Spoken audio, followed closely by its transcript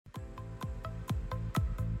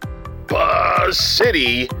your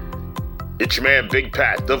city. It's your man, Big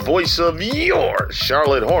Pat, the voice of your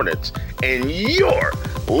Charlotte Hornets, and you're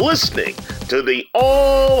listening to the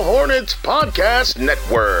All Hornets Podcast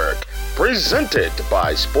Network, presented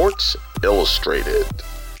by Sports Illustrated.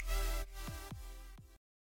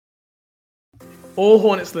 All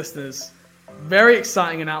Hornets listeners, very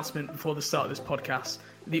exciting announcement before the start of this podcast.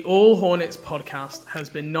 The All Hornets podcast has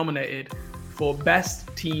been nominated for Best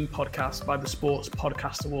Team Podcast by the Sports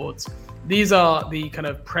Podcast Awards. These are the kind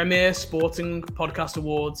of premier sporting podcast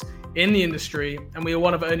awards in the industry, and we are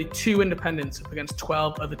one of only 2 independents up against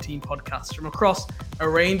 12 other team podcasts from across a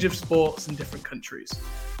range of sports in different countries.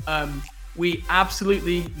 We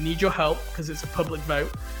absolutely need your help because it's a public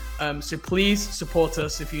vote. So please support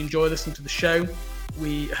us if you enjoy listening to the show.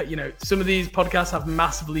 Some of these podcasts have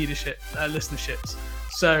massive listenerships.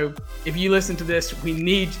 So if you listen to this, we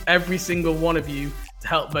need every single one of you to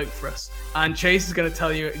help vote for us. And Chase is going to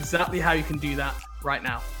tell you exactly how you can do that right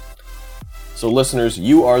now. So listeners,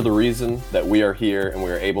 you are the reason that we are here and we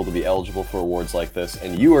are able to be eligible for awards like this.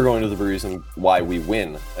 And you are going to be the reason why we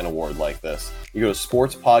win an award like this. You go to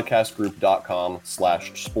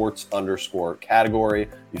sportspodcastgroup.com/sports_category.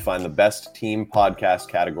 You find the best team podcast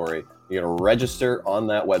category. You're going to register on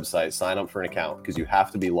that website, sign up for an account because you have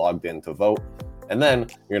to be logged in to vote. And then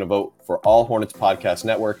you're going to vote for All Hornets Podcast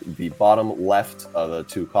Network, the bottom left of the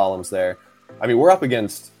 2 columns there. I mean, we're up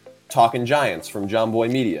against Talkin' Giants from John Boy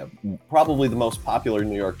Media, probably the most popular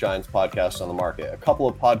New York Giants podcast on the market. A couple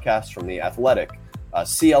of podcasts from The Athletic,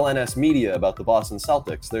 CLNS Media about the Boston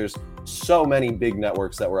Celtics. There's so many big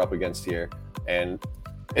networks that we're up against here. And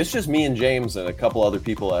it's just me and James and a couple other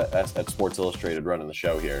people at Sports Illustrated running the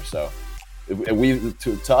show here. So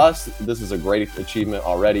to us, this is a great achievement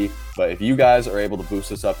already. But if you guys are able to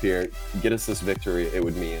boost us up here, get us this victory, it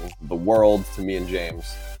would mean the world to me and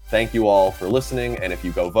James. Thank you all for listening. And if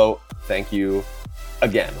you go vote, thank you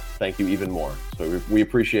again. Thank you even more. So we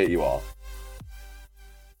appreciate you all.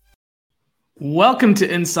 Welcome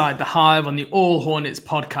to Inside the Hive on the All Hornets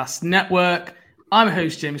Podcast Network. I'm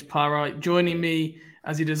host James Pyrite. Joining me,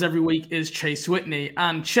 as he does every week, is Chase Whitney.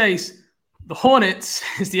 And Chase, the Hornets,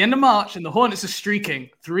 it's the end of March, and the Hornets are streaking.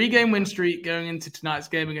 3-game win streak going into tonight's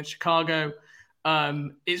game against Chicago.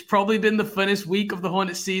 It's probably been the funnest week of the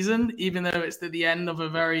Hornets season, even though it's at the end of a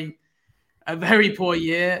very poor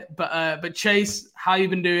year. But Chase, how you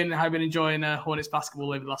been doing? How you been enjoying Hornets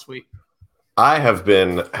basketball over the last week? I have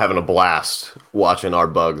been having a blast watching our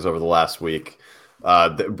Bugs over the last week.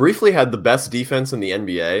 Briefly had the best defense in the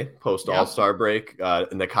NBA post All-Star break.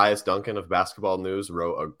 Nikias Duncan of Basketball News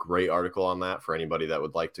wrote a great article on that for anybody that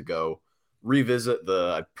would like to go revisit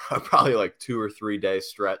the probably like 2 or 3 day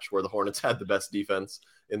stretch where the Hornets had the best defense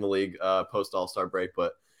in the league post All-Star break.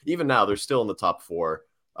 But even now, they're still in the top 4.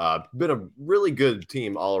 Been a really good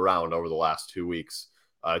team all around over the last 2 weeks.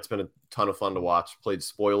 It's been a ton of fun to watch. Played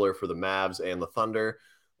spoiler for the Mavs and the Thunder,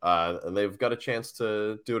 and they've got a chance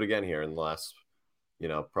to do it again here in the last,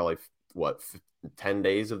 probably 10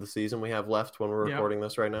 days of the season we have left when we're recording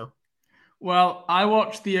this right now. Well, I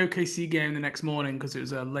watched the OKC game the next morning because it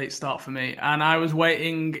was a late start for me, and I was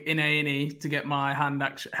waiting in A&E to get my hand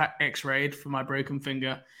x-rayed for my broken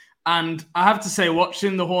finger. And I have to say,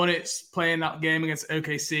 watching the Hornets playing that game against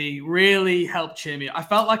OKC really helped cheer me. I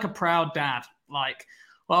felt like a proud dad. I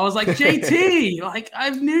was like, JT, I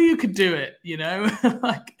knew you could do it,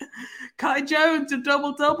 Kai Jones, a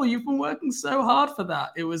double-double. You've been working so hard for that.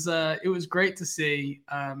 It was great to see.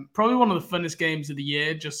 Probably one of the funnest games of the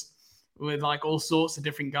year, just with all sorts of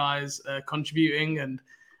different guys contributing. And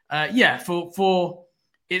for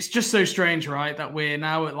it's just so strange, right? That we're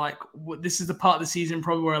now at this is the part of the season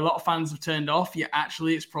probably where a lot of fans have turned off. Yet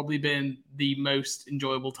actually it's probably been the most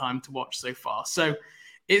enjoyable time to watch so far. So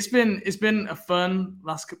it's been a fun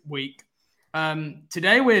last week.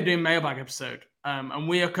 Today we're doing Mailbag episode, and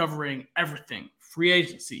we are covering everything: free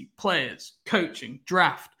agency, players, coaching,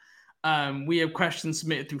 draft. We have questions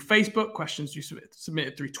submitted through Facebook, questions you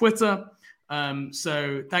submitted through Twitter.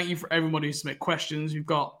 So thank you for everybody who submit questions. We've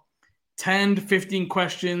got 10 to 15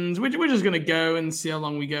 questions. We're just going to go and see how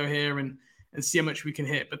long we go here and see how much we can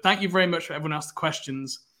hit. But thank you very much for everyone else the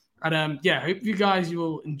questions. And hope you guys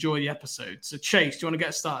will enjoy the episode. So Chase, do you want to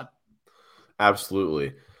get started?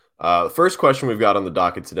 Absolutely. The first question we've got on the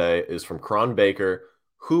docket today is from Cron Baker.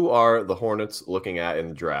 Who are the Hornets looking at in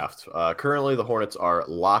the draft? Currently, the Hornets are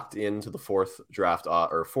locked into the 4th draft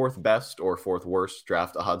or 4th best or 4th worst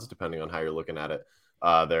draft odds, depending on how you're looking at it.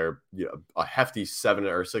 They're a hefty 7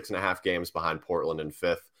 or 6.5 games behind Portland in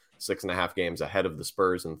 5th, 6.5 games ahead of the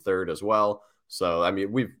Spurs in 3rd as well. So, I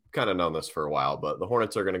mean, we've kind of known this for a while, but the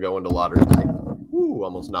Hornets are going to go into lottery night. Ooh,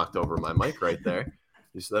 almost knocked over my mic right there.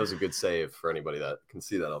 That was a good save for anybody that can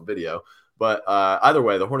see that on video. But either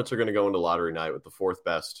way, the Hornets are going to go into lottery night with the 4th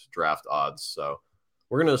best draft odds. So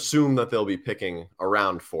we're going to assume that they'll be picking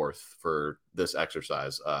around 4th for this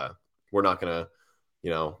exercise. We're not going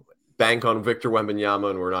to, bank on Victor Wembanyama,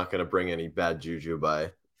 and we're not going to bring any bad juju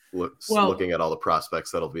by looking at all the prospects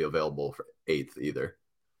that'll be available for 8th either.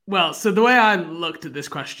 Well, so the way I looked at this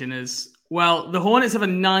question is, the Hornets have a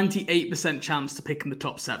 98% chance to pick in the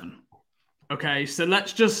top 7. Okay, so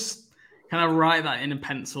let's just kind of write that in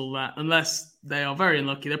pencil that unless they are very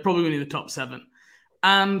unlucky, they're probably going to be the top 7.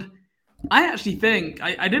 And I actually think,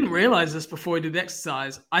 I didn't realize this before I did the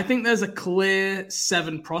exercise, I think there's a clear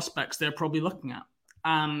 7 prospects they're probably looking at.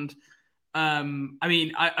 And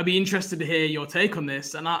I'd be interested to hear your take on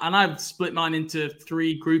this. And I've split mine into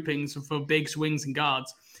 3 groupings for bigs, wings, and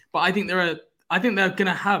guards. But I think they're going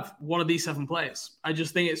to have one of these 7 players. I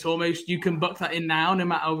just think it's almost, you can book that in now, no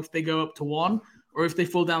matter if they go up to 1 or if they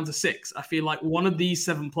fall down to 6. I feel like one of these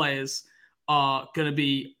 7 players are going to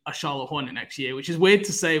be a Charlotte Hornet next year, which is weird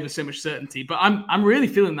to say with so much certainty, but I'm really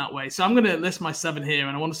feeling that way. So I'm going to list my 7 here,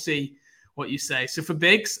 and I want to see what you say. So for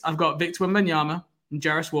bigs, I've got Victor Wembanyama and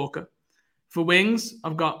Jarris Walker. For wings,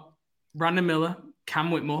 I've got Brandon Miller,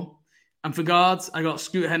 Cam Whitmore. And for guards, I got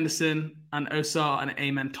Scoot Henderson and Osar and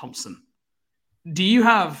Amen Thompson. Do you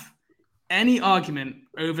have any argument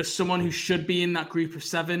over someone who should be in that group of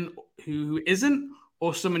 7 who isn't,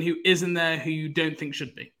 or someone who isn't there who you don't think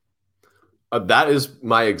should be? That is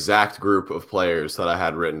my exact group of players that I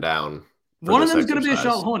had written down. One of them is going to be a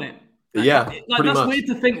Charlotte Hornet. Yeah, pretty that's much. Weird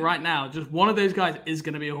to think right now. Just one of those guys is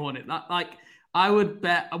going to be a Hornet. I would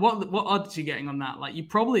bet. What odds are you getting on that? You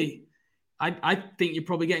probably. I think you're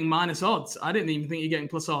probably getting minus odds. I didn't even think you're getting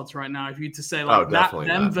plus odds right now. If you to say them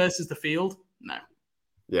not. Versus the field, no.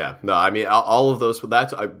 Yeah, no. I mean, all of those.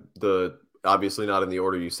 That's obviously not in the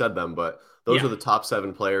order you said them, but those are the top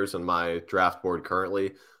 7 players on my draft board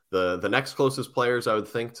currently. The next closest players I would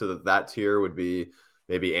think to that tier would be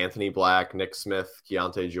maybe Anthony Black, Nick Smith,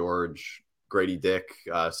 Keontae George, Grady Dick,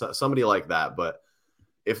 somebody like that. But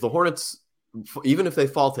if the Hornets, even if they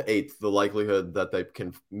fall to 8th, the likelihood that they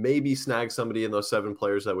can maybe snag somebody in those 7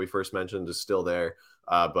 players that we first mentioned is still there.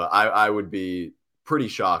 But I would be pretty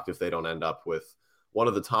shocked if they don't end up with one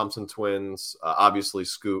of the Thompson twins, obviously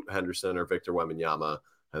Scoot Henderson or Victor Wembanyama.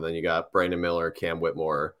 And then you got Brandon Miller, Cam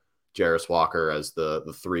Whitmore, Jarris Walker as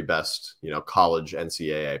the 3 best, college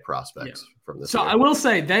NCAA prospects from this year. I will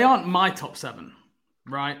say they aren't my top 7,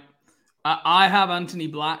 right? I have Anthony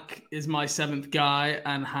Black is my 7th guy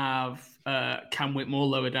and have Cam Whitmore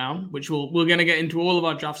lower down, which we're going to get into all of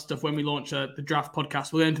our draft stuff when we launch the draft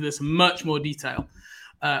podcast. We'll go into this in much more detail.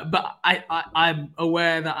 But I'm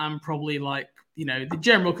aware that I'm probably the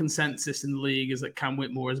general consensus in the league is that Cam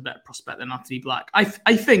Whitmore is a better prospect than Anthony Black. I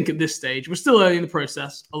think at this stage, we're still early in the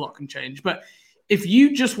process, a lot can change. But if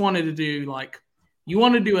you just wanted to do you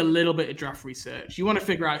want to do a little bit of draft research, you want to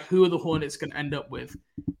figure out who are the Hornets going to end up with,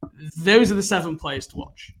 those are the 7 players to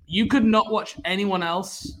watch. You could not watch anyone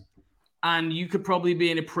else, and you could probably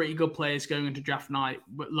be in a pretty good place going into draft night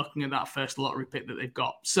looking at that first lottery pick that they've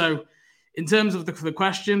got. So in terms of the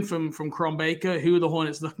question from Cron Baker, who are the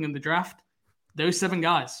Hornets looking in the draft? Those 7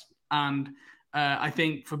 guys. And I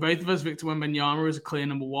think for both of us, Victor Wembanyama is a clear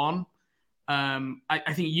number 1.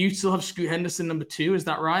 I think you still have Scoot Henderson number 2. Is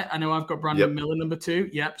that right? I know I've got Brandon Miller number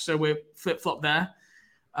 2. Yep. So we're flip-flop there.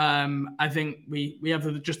 I think we have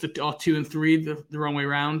our 2 and 3 the wrong way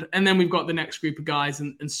around. And then we've got the next group of guys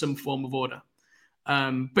in some form of order.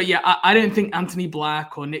 But yeah, I don't think Anthony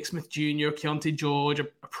Black or Nick Smith Jr. or Keontae George are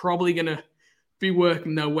probably going to be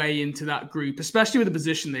working their way into that group, especially with the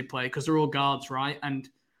position they play, because they're all guards, right? And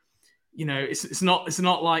it's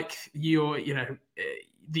not like you're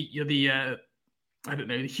the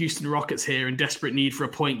Houston Rockets here in desperate need for a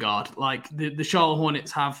point guard. The Charlotte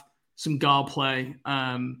Hornets have some guard play.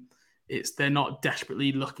 They're not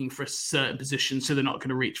desperately looking for a certain position, so they're not going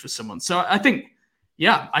to reach for someone. So I think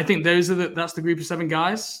that's the group of 7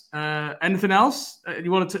 guys. Anything else?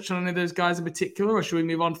 You want to touch on any of those guys in particular, or should we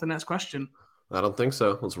move on to the next question? I don't think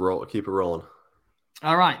so. Let's roll. Keep it rolling.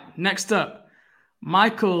 All right. Next up,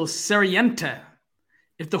 Michael Seriente.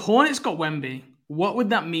 If the Hornets got Wemby, what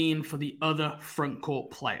would that mean for the other front court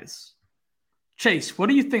players? Chase, what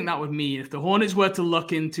do you think that would mean if the Hornets were to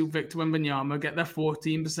look into Victor Wembanyama, get their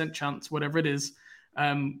 14% chance, whatever it is?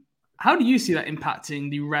 How do you see that impacting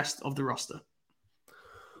the rest of the roster?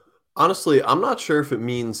 Honestly, I'm not sure if it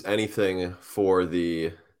means anything for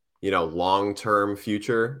the long-term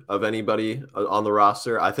future of anybody on the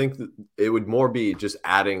roster. I think it would more be just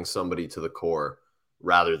adding somebody to the core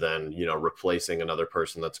rather than, replacing another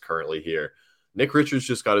person that's currently here. Nick Richards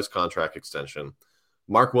just got his contract extension.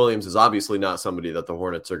 Mark Williams is obviously not somebody that the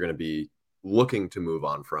Hornets are going to be looking to move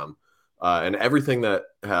on from. And everything that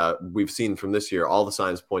we've seen from this year, all the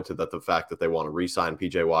signs point to the fact that they want to re-sign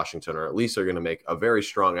PJ Washington, or at least are going to make a very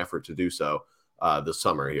strong effort to do so this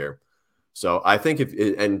summer here. So I think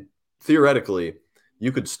and theoretically,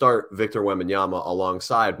 you could start Victor Wembanyama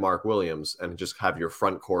alongside Mark Williams and just have your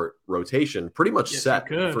front court rotation pretty much set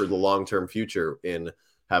for the long-term future in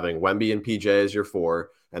having Wemby and PJ as your 4,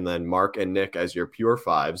 and then Mark and Nick as your pure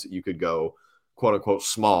 5s. You could go quote unquote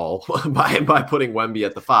small by putting Wemby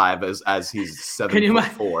at the 5 as he's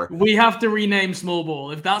 7'4". We have to rename small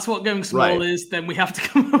ball. If that's what going small is, then we have to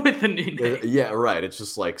come up with a new name. Yeah, right. It's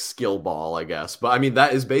just like skill ball, I guess. But I mean,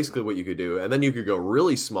 that is basically what you could do. And then you could go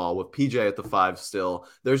really small with PJ at the 5 still.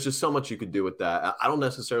 There's just so much you could do with that. I don't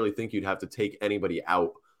necessarily think you'd have to take anybody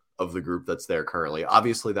out of the group that's there currently.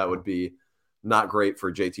 Obviously, that would be not great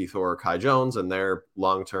for JT Thor or Kai Jones and their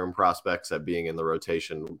long-term prospects at being in the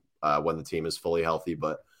rotation when the team is fully healthy.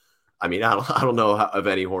 But I mean, I don't know of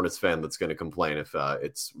any Hornets fan that's going to complain if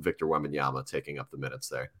it's Victor Wembanyama taking up the minutes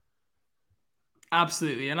there.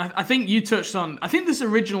 Absolutely. And I think you touched on, I think this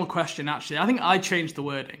original question, actually, I think I changed the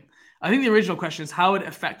wording. I think the original question is how would it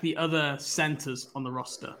affect the other centers on the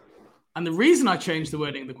roster? And the reason I changed the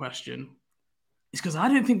wording of the question is because I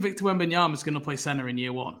don't think Victor Wembanyama is going to play center in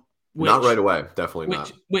year 1. Not right away. Definitely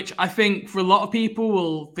not. Which I think for a lot of people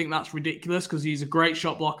will think that's ridiculous because he's a great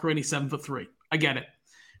shot blocker and he's 7'3". I get it.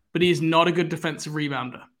 But he's not a good defensive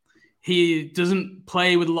rebounder. He doesn't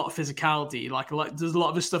play with a lot of physicality. Does a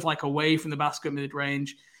lot of his stuff like away from the basket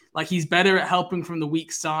mid-range. Like he's better at helping from the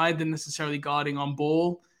weak side than necessarily guarding on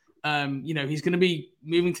ball. He's going to be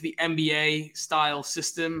moving to the NBA style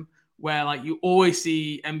system where like you always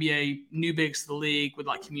see NBA new bigs to the league with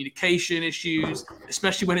like communication issues,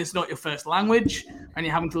 especially when it's not your first language and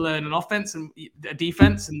you're having to learn an offense and a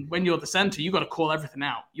defense. And when you're the center, you got to call everything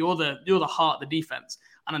out. You're the heart of the defense.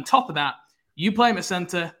 And on top of that, you play him at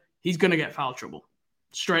center, he's going to get foul trouble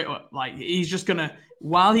straight up. Like he's just going to,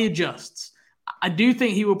 while he adjusts, I do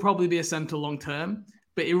think he will probably be a center long term,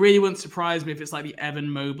 but it really wouldn't surprise me if it's like the Evan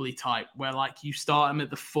Mobley type where like you start him at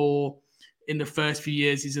the 4 in the first few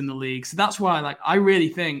years he's in the league. So that's why like I really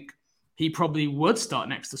think he probably would start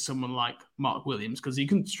next to someone like Mark Williams because he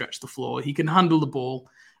can stretch the floor, he can handle the ball.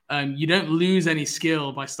 You don't lose any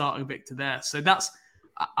skill by starting Victor there. So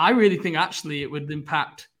I really think actually it would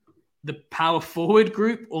impact the power forward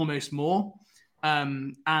group almost more.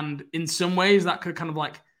 And in some ways that could kind of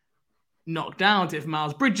like knock down to if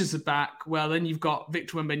Miles Bridges is back, well, then you've got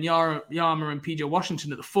Victor Wembanyama and PJ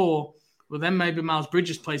Washington at the 4. Well, then maybe Miles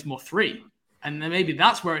Bridges plays more 3. And then maybe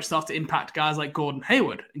that's where it starts to impact guys like Gordon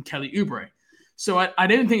Hayward and Kelly Oubre. So I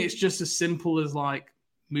don't think it's just as simple as like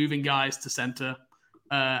moving guys to center.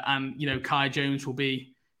 Kai Jones will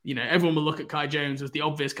be, everyone will look at Kai Jones as the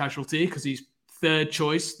obvious casualty because he's third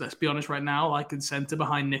choice, let's be honest right now, like in center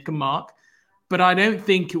behind Nick and Mark. But I don't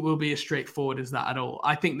think it will be as straightforward as that at all.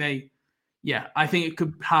 I think it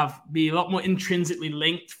could be a lot more intrinsically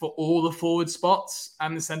linked for all the forward spots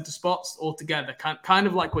and the center spots all together, kind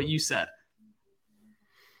of like what you said.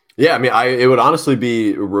 Yeah, I mean, it would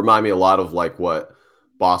honestly remind me a lot of like what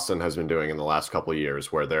Boston has been doing in the last couple of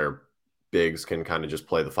years, where their bigs can kind of just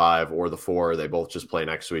play the 5 or the 4. They both just play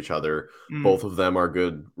next to each other. Both of them are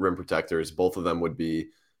good rim protectors. Both of them would be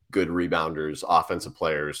good rebounders, offensive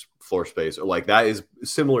players, floor space. Like that is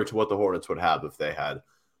similar to what the Hornets would have if they had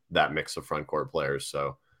that mix of front court players.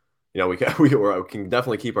 So, we can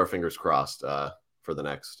definitely keep our fingers crossed for the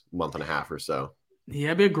next month and a half or so. Yeah,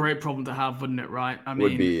 it'd be a great problem to have, wouldn't it? Right? I mean,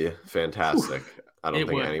 would be fantastic. I don't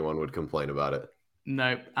think anyone would complain about it.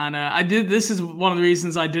 No, and this is one of the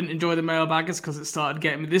reasons I didn't enjoy the mailbag is because it started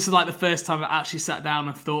getting me. This is like the first time I actually sat down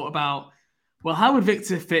and thought about, well, how would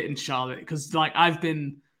Victor fit in Charlotte? Because like I've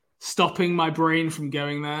been stopping my brain from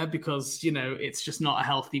going there because it's just not a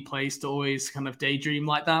healthy place to always kind of daydream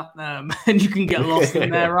like that, and you can get lost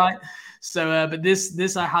in there, right? So, but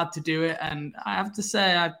this I had to do it, and I have to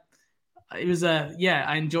say, I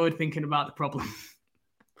enjoyed thinking about the problem.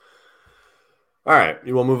 All right,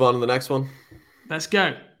 you want to move on to the next one? Let's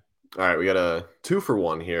go. All right, we got a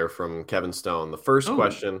 2-for-1 here from Kevin Stone. The first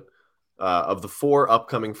question, of the 4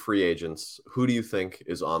 upcoming free agents, who do you think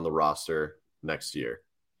is on the roster next year?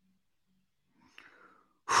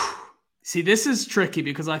 See, this is tricky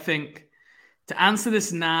because I think to answer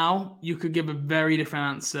this now, you could give a very different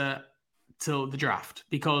answer till the draft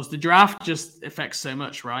because the draft just affects so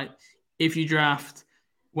much, right? If you draft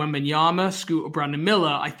Wembanyama, Scoot, or Brandon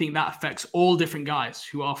Miller, I think that affects all different guys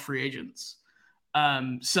who are free agents.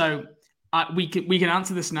 So we can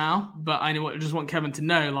answer this now, but I just want Kevin to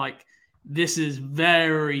know, like, this is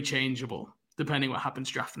very changeable. depending what happens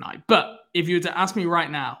draft night. But if you were to ask me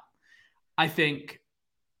right now, I think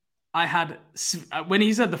I had, when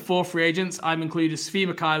he said the 4 free agents, I've included Svi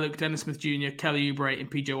Mikhailuk, Dennis Smith Jr., Kelly Oubre, and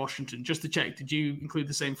PJ Washington. Just to check, did you include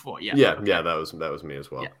the same 4? Yeah, that was me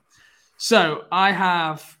as well. Yeah. So I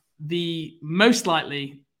have the most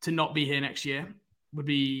likely to not be here next year would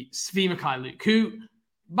be Svi Mikhailuk, who,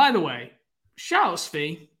 by the way, shout out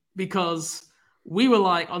Svi, because we were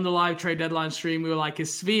like on the live trade deadline stream, we were like, is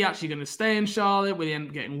Svi actually going to stay in Charlotte? Will he end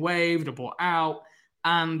up getting waived or bought out?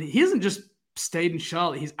 And he hasn't just stayed in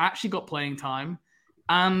Charlotte. He's actually got playing time,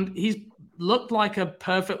 and he's looked like a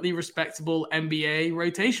perfectly respectable NBA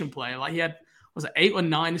rotation player. Like he had, was it 8 or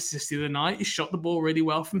 9 assists the other night? He shot the ball really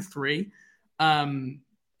well from 3.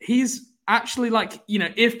 He's actually like,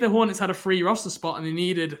 if the Hornets had a free roster spot and they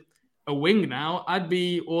needed a wing now, I'd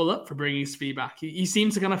be all up for bringing Svi back. He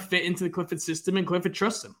seems to kind of fit into the Clifford system, and Clifford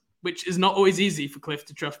trusts him, which is not always easy for Cliff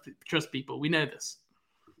to trust people. We know this.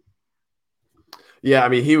 Yeah, I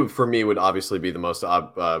mean, he for me would obviously be the most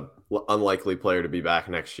unlikely player to be back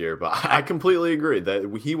next year, but I completely agree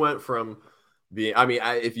that he went from being,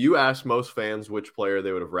 if you ask most fans which player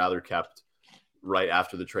they would have rather kept right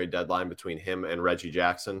after the trade deadline between him and Reggie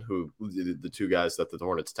Jackson, who the 2 guys that the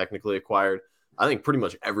Hornets technically acquired, I think pretty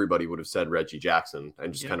much everybody would have said Reggie Jackson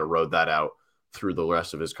and just kind of rode that out through the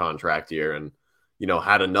rest of his contract year, and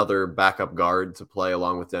had another backup guard to play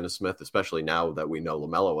along with Dennis Smith, especially now that we know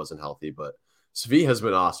LaMelo wasn't healthy. But Svi has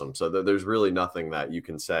been awesome, so there's really nothing that you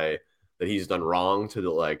can say that he's done wrong to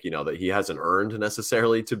that he hasn't earned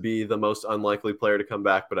necessarily to be the most unlikely player to come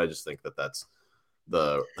back. But I just think that's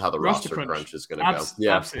how the roster crunch is going to go.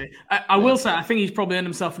 Yeah, absolutely. I will say, I think he's probably earned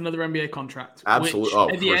himself another NBA contract.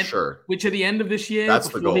 Absolutely. Sure. Which at the end of this year, that's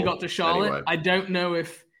before he got to Charlotte, anyway. I don't know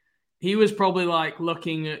if he was probably like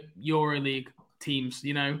looking at EuroLeague teams,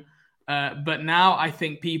 but now I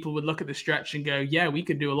think people would look at the stretch and go, yeah, we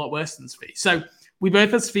could do a lot worse than Svi. So we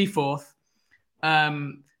both had Svi 4th.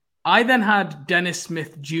 I then had Dennis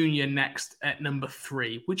Smith Jr. next at number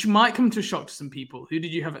 3, which might come to a shock to some people. Who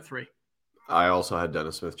did you have at 3? I also had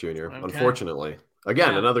Dennis Smith Jr. Okay. Unfortunately,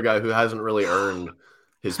 again, another guy who hasn't really earned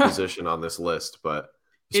his position on this list, but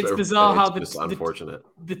it's bizarre how unfortunate.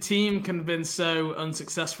 The team can have been so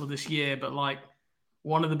unsuccessful this year, but like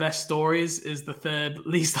one of the best stories is the 3rd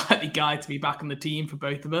least likely guy to be back on the team for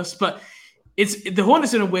both of us. But the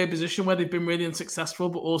Hornets in a weird position where they've been really unsuccessful,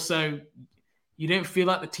 but also you don't feel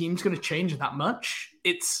like the team's going to change that much.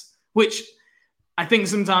 Which I think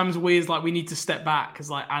sometimes we need to step back as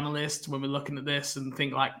like analysts when we're looking at this and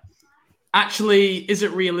think like, actually, is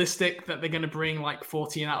it realistic that they're going to bring like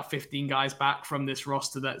 14 out of 15 guys back from this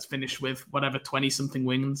roster that's finished with whatever 20 something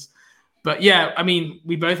wins? But yeah, I mean,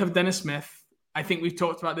 we both have Dennis Smith. I think we've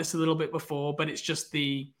talked about this a little bit before, but it's just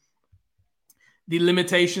the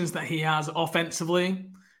limitations that he has offensively.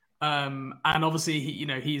 And obviously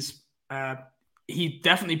he's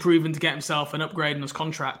definitely proven to get himself an upgrade in his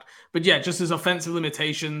contract. But yeah, just his offensive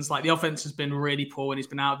limitations, like the offense has been really poor when he's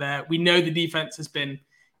been out there. We know the defense has been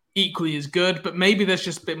equally as good, but maybe there's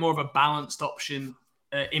just a bit more of a balanced option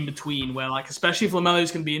in between where, like, especially if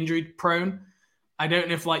LaMelo's going to be injury prone, I don't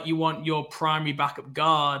know if like you want your primary backup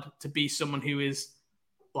guard to be someone who is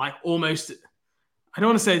like almost, I don't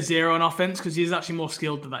want to say 0 on offense because he's actually more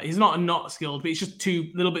skilled than that. He's not skilled, but he's just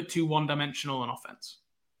a little bit too one-dimensional on offense.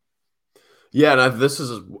 Yeah, and this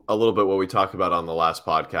is a little bit what we talked about on the last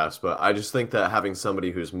podcast, but I just think that having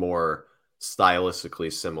somebody who's more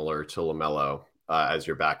stylistically similar to LaMelo as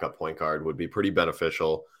your backup point guard would be pretty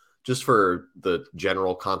beneficial just for the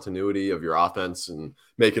general continuity of your offense and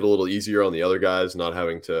make it a little easier on the other guys, not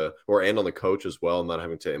having to, and on the coach as well, not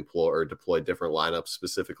having to employ or deploy different lineups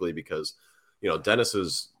specifically because,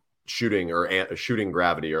 Dennis's shooting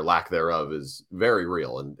gravity or lack thereof is very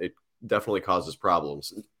real and it definitely causes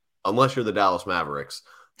problems. Unless you're the Dallas Mavericks,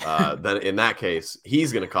 then in that case,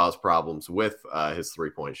 he's going to cause problems with his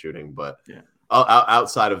 3-point shooting. But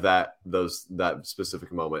outside of that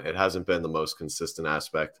specific moment, it hasn't been the most consistent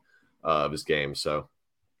aspect of his game. So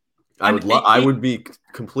I would be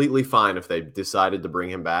completely fine if they decided to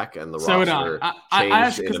bring him back and the roster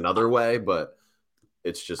changed in another way. But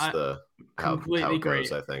it's just how it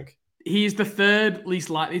goes, I think. He's the 3rd least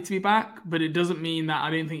likely to be back, but it doesn't mean that I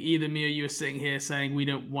don't think either me or you are sitting here saying we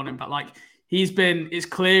don't want him back. Like it's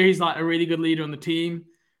clear he's like a really good leader on the team.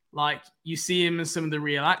 Like you see him in some of the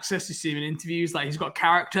real access, you see him in interviews, like he's got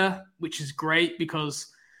character, which is great because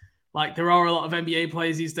like there are a lot of NBA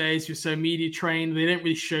players these days who are so media trained. They don't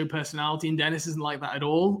really show personality, and Dennis isn't like that at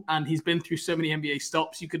all. And he's been through so many NBA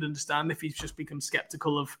stops. You could understand if he's just become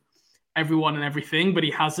skeptical of everyone and everything, but he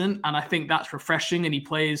hasn't. And I think that's refreshing. And he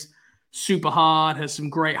plays super hard, has some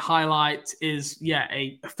great highlights, is,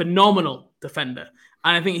 a phenomenal defender.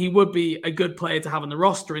 And I think he would be a good player to have on the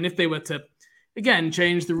roster. And if they were to, again,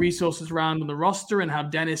 change the resources around on the roster and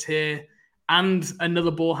have Dennis here and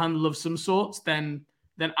another ball handler of some sorts, then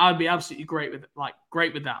I'd be absolutely great with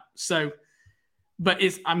that. So, but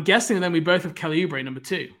I'm guessing then we both have Kelly Oubre number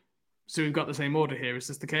 2. So we've got the same order here. Is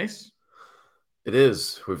this the case? It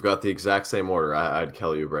is. We've got the exact same order. I had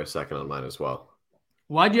Kelly Oubre second on mine as well.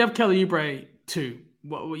 Why do you have Kelly Oubre 2?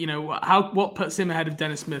 What puts him ahead of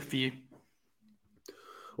Dennis Smith for you?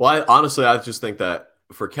 Well, honestly, I just think that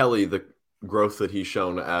for Kelly, the growth that he's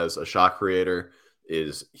shown as a shot creator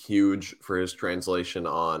is huge for his translation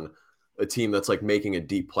on a team that's like making a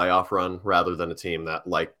deep playoff run rather than a team that,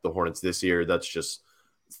 like the Hornets this year, that's just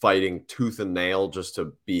fighting tooth and nail just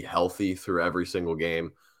to be healthy through every single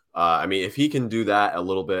game. I mean, if he can do that a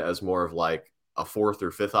little bit as more of like a 4th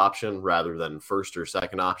or 5th option rather than 1st or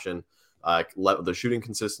 2nd option, the shooting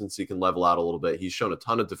consistency can level out a little bit. He's shown a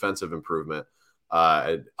ton of defensive improvement.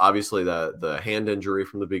 Obviously, the hand injury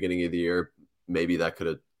from the beginning of the year, maybe that could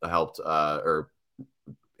have helped or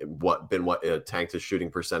what tanked his shooting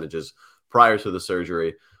percentages prior to the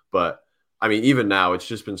surgery. But I mean, even now, it's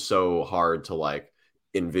just been so hard to like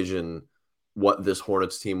envision what this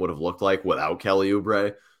Hornets team would have looked like without Kelly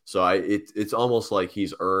Oubre. So it's almost like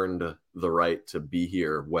he's earned the right to be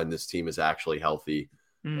here when this team is actually healthy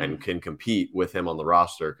and can compete with him on the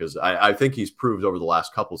roster. Because I think he's proved over the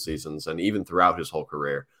last couple seasons and even throughout his whole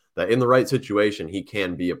career that in the right situation, he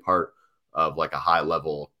can be a part of like a high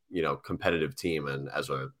level, competitive team and as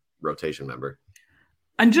a rotation member.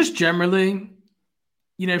 And just generally,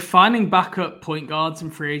 finding backup point guards in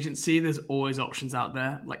free agency, there's always options out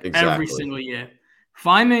there, like every single year.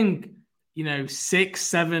 Finding,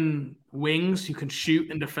 6-7 wings who can shoot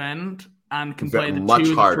and defend and can play the 2 and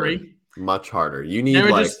the 3. Much harder. You need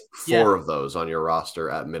four of those on your roster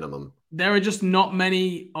at minimum. There are just not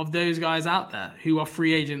many of those guys out there who are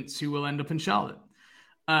free agents who will end up in Charlotte.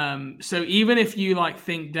 So even if you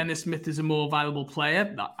think Dennis Smith is a more valuable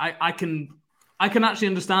player, I can actually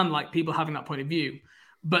understand people having that point of view.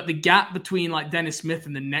 But the gap between Dennis Smith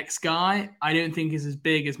and the next guy, I don't think is as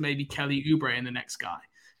big as maybe Kelly Oubre and the next guy.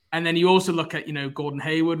 And then you also look at, Gordon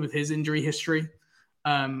Hayward with his injury history,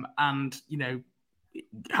 and,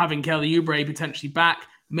 having Kelly Oubre potentially back,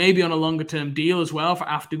 maybe on a longer term deal as well for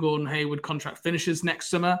after Gordon Hayward contract finishes next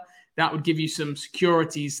summer. That would give you some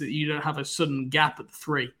securities that you don't have a sudden gap at the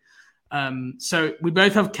 3. So we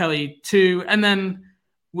both have Kelly 2. And then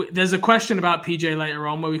there's a question about PJ later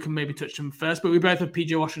on where we can maybe touch him first, but we both have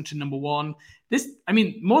PJ Washington number 1.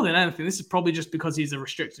 More than anything, this is probably just because he's a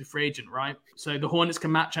restricted free agent, right? So the Hornets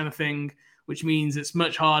can match anything, which means it's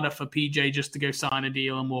much harder for PJ just to go sign a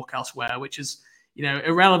deal and walk elsewhere, which is,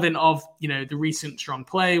 irrelevant of, the recent strong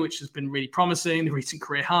play, which has been really promising, the recent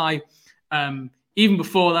career high. Even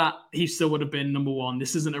before that, he still would have been number 1.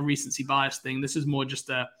 This isn't a recency bias thing. This is more just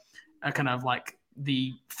a kind of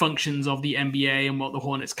the functions of the NBA and what the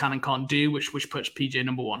Hornets can and can't do, which puts PJ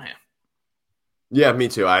number 1 here. Yeah, me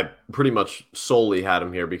too. I pretty much solely had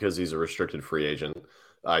him here because he's a restricted free agent.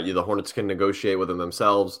 The Hornets can negotiate with him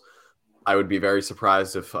themselves. I would be very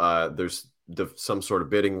surprised if there's some sort of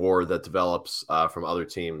bidding war that develops from other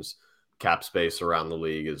teams. Cap space around the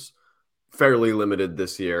league is fairly limited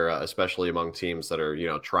this year, especially among teams that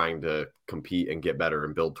are, trying to compete and get better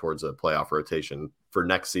and build towards a playoff rotation for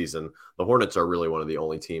next season. The Hornets are really one of the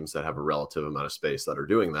only teams that have a relative amount of space that are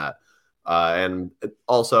doing that. And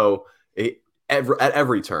also at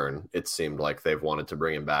every turn, it seemed like they've wanted to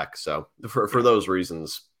bring him back. So for those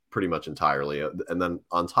reasons, pretty much entirely. And then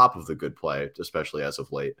on top of the good play, especially as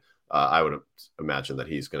of late, I would imagine that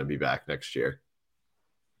he's going to be back next year.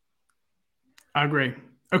 I agree.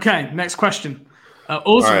 Okay, next question.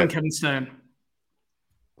 Also from Kevin Stone.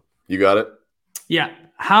 You got it? Yeah.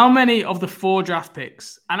 How many of the 4 draft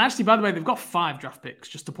picks, and actually, by the way, they've got 5 draft picks,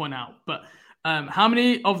 just to point out, but how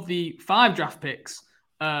many of the 5 draft picks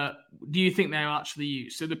do you think they'll actually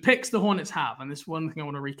use? So the picks the Hornets have, and this is one thing I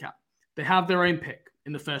want to recap, they have their own pick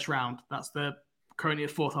in the first round. That's currently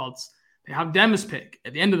at 4th odds. They have Denver's pick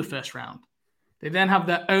at the end of the first round. They then have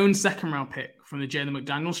their own second-round pick from the Jalen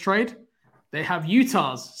McDaniels trade. They have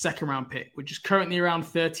Utah's second-round pick, which is currently around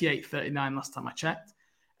 38, 39 last time I checked.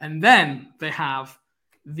 And then they have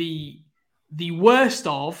the worst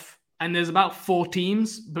of, and there's about 4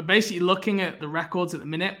 teams, but basically looking at the records at the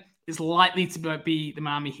minute, is likely to be the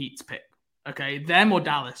Miami Heat's pick. Okay, them or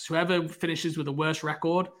Dallas. Whoever finishes with the worst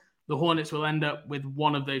record, the Hornets will end up with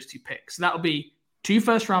one of those 2 picks. So that will be 2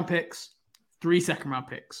 first-round picks, 3 second-round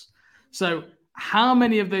picks. So how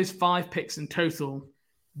many of those 5 picks in total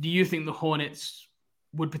do you think the Hornets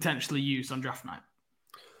would potentially use on draft night?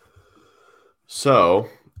 So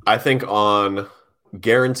I think on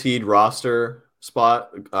guaranteed roster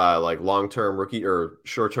spot, like long-term rookie or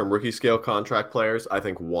short-term rookie scale contract players, I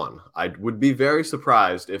think one. I would be very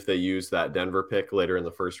surprised if they use that Denver pick later in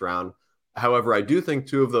the first round. However, I do think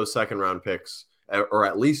 2 of those second-round picks, or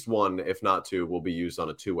at least 1, if not 2, will be used on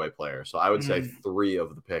a two-way player. So I would say 3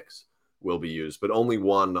 of the picks will be used, but only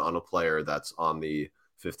 1 on a player that's on the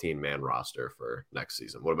 15-man roster for next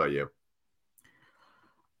season. What about you?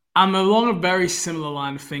 I'm along a very similar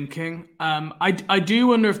line of thinking. I do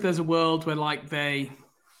wonder if there's a world where like they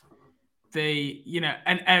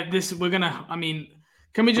and this we're gonna. I mean,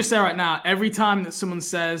 can we just say right now, every time that someone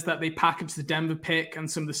says that they package the Denver pick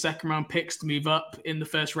and some of the second round picks to move up in the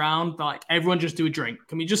first round, like everyone just do a drink.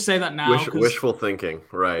 Can we just say that now? Wishful thinking,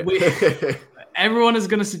 right? Everyone is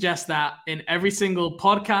going to suggest that in every single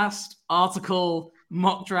podcast, article,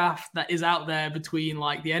 mock draft that is out there between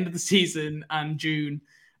like the end of the season and June.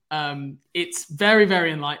 It's very,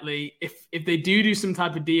 very unlikely. If they do some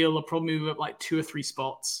type of deal, they'll probably move up like 2 or 3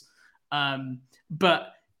 spots.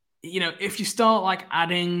 But if you start like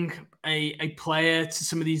adding a player to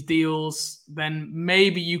some of these deals, then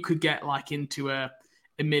maybe you could get like into a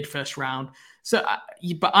mid first round. So,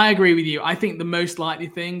 but I agree with you. I think the most likely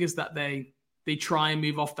thing is that they try and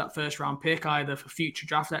move off that first round pick, either for future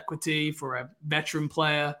draft equity, for a veteran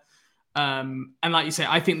player. And like you say,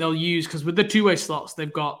 I think they'll use, because with the two-way slots,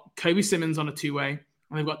 they've got Kobe Simmons on a two-way,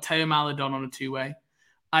 and they've got Teo Maledon on a two-way.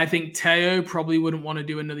 I think Teo probably wouldn't want to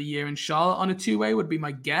do another year in Charlotte on a two-way, would be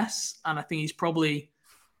my guess. And I think he's probably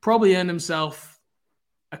earned himself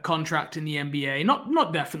a contract in the NBA.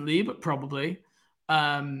 Not definitely, but probably.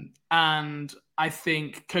 And I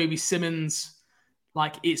think Kobe Simmons,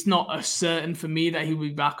 like, it's not a certain for me that he will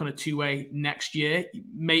be back on a two-way next year.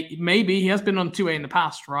 Maybe he has been on two-way in the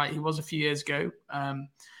past, right? He was a few years ago.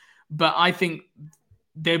 But I think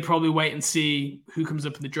they'd probably wait and see who comes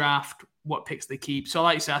up in the draft, what picks they keep. So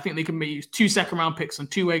like you said, I think they can use 2 second-round picks on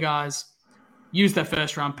two-way guys, use their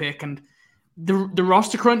first-round pick. And the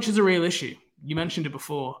roster crunch is a real issue. You mentioned it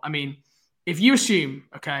before. I mean, if you assume,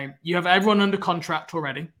 okay, you have everyone under contract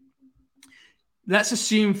already, let's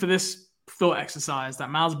assume for this thought exercise that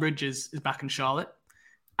Miles Bridges is back in Charlotte,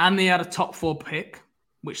 and they had a top 4 pick,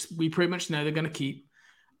 which we pretty much know they're going to keep,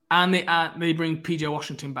 and they bring PJ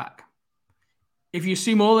Washington back. If you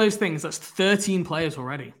assume all those things, that's 13 players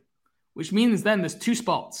already, which means then there's 2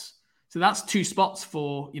 spots. So that's 2 spots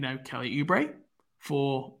for, Kelly Oubre,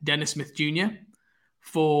 for Dennis Smith Jr.,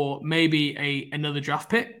 for maybe another draft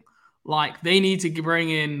pick. Like, they need to bring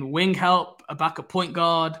in wing help, a backup point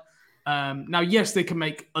guard. Now, yes, they can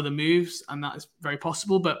make other moves, and that is very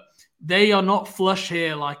possible, but they are not flush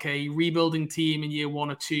here like a rebuilding team in year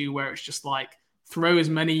 1 or 2, where it's just like throw as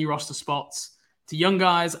many roster spots to young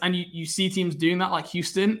guys. And you see teams doing that like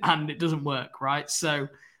Houston, and it doesn't work, right? So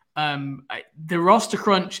the roster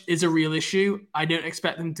crunch is a real issue. I don't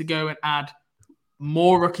expect them to go and add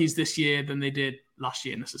more rookies this year than they did last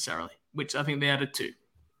year necessarily, which I think they added 2.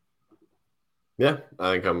 Yeah,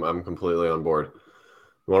 I think I'm completely on board.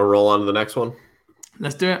 You want to roll on to the next one?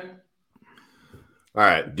 Let's do it. All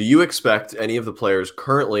right. Do you expect any of the players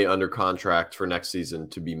currently under contract for next season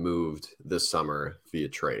to be moved this summer via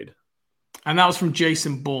trade? And that was from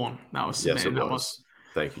Jason Bourne. That was submitted. Yes, it was.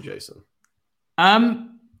 Thank you, Jason.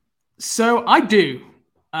 So I do.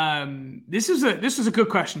 This was a good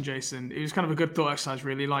question, Jason. It was kind of a good thought exercise,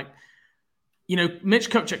 really. Like, Mitch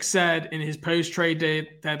Kupchak said in his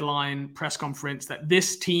post-trade deadline press conference that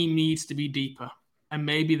this team needs to be deeper, and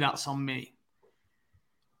maybe that's on me.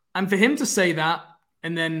 And for him to say that,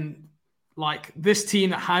 and then like this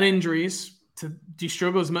team that had injuries to do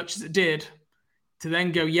struggle as much as it did, to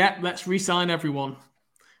then go, let's re-sign everyone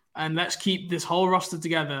and let's keep this whole roster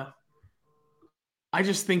together, I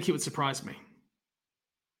just think it would surprise me.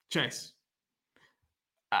 Chase,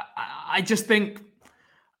 I just think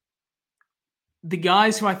the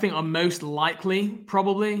guys who I think are most likely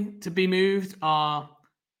probably to be moved are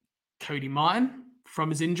Cody Martin from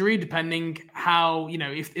his injury, depending how,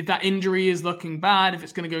 if that injury is looking bad, if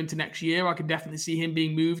it's going to go into next year, I could definitely see him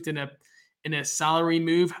being moved in a salary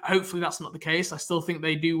move. Hopefully that's not the case. I still think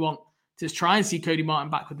they do want to try and see Cody Martin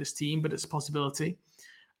back with this team, but it's a possibility.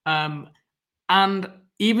 And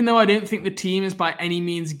even though I don't think the team is by any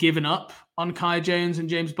means given up on Kai Jones and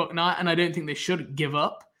James Bouknight, and I don't think they should give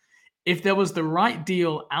up, if there was the right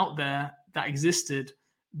deal out there that existed,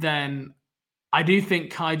 then I do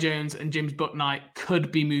think Kai Jones and James Bouknight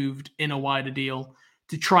could be moved in a wider deal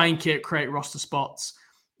to try and create roster spots,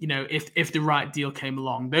 if the right deal came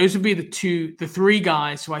along. Those would be the 3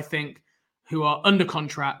 guys who I think who are under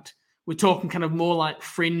contract we're talking kind of more like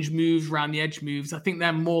fringe moves, around the edge moves. I think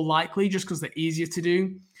they're more likely just because they're easier to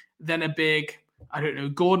do than a big, I don't know,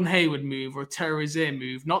 Gordon Hayward move or a Terry Rozier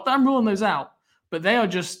move. Not that I'm ruling those out, but they are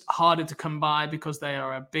just harder to come by because they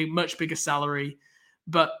are a much bigger salary.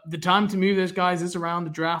 But the time to move those guys is around the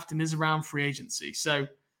draft and is around free agency. So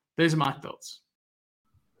those are my thoughts.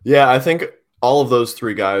 Yeah, I think all of those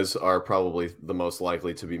three guys are probably the most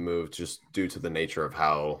likely to be moved just due to the nature of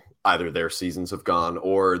how either their seasons have gone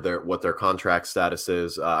or what their contract status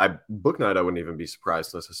is. Booknight, I wouldn't even be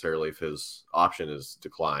surprised necessarily if his option is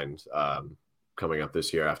declined coming up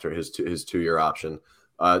this year after his 2-year option.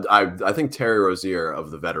 I think Terry Rozier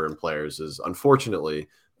of the veteran players is unfortunately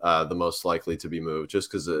the most likely to be moved,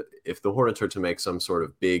 just because if the Hornets are to make some sort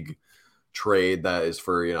of big trade that is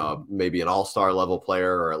for maybe an all-star level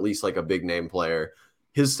player or at least like a big name player,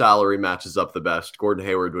 his salary matches up the best. Gordon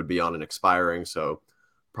Hayward would be on an expiring, so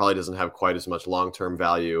probably doesn't have quite as much long-term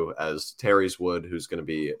value as Terry's would, who's going to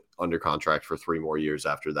be under contract for 3 more years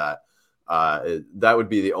after that. That would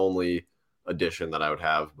be the only addition that I would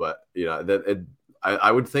have. But I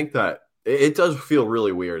would think that it does feel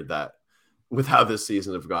really weird that with how this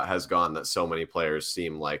season has gone, that so many players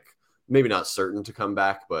seem like maybe not certain to come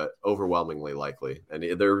back, but overwhelmingly likely.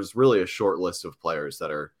 And there's really a short list of players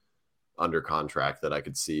that are under contract that I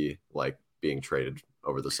could see like being traded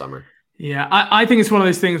over the summer. Yeah, I think it's one of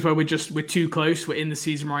those things where we're too close. We're in the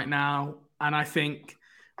season right now. And I think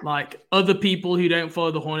like other people who don't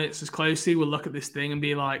follow the Hornets as closely will look at this thing and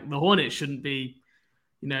be like, the Hornets shouldn't be,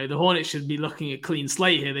 the Hornets should be looking at clean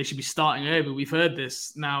slate here. They should be starting over. We've heard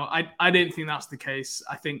this. Now, I don't think that's the case.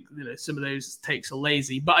 I think some of those takes are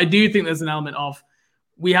lazy. But I do think there's an element of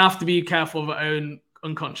we have to be careful of our own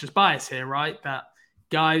unconscious bias here, right? That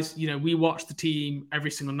guys, we watch the team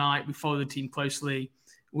every single night. We follow the team closely.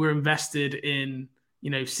 We're invested in,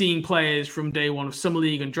 seeing players from day one of Summer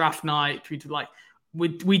League and draft night.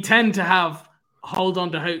 We tend to hold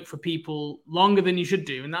on to hope for people longer than you should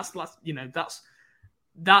do. And that's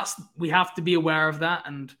we have to be aware of that.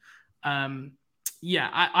 And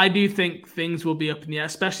I do think things will be up in the air,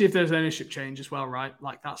 especially if there's ownership change as well, right?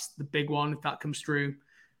 Like that's the big one. If that comes through,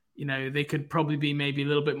 they could probably be maybe a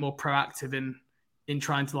little bit more proactive in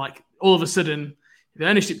trying to like all of a sudden the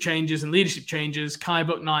ownership changes and leadership changes. Kai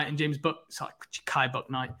Jones and James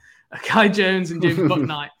Bucknight.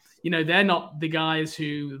 They're not the guys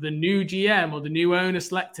who the new GM or the new owner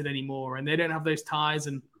selected anymore, and they don't have those ties.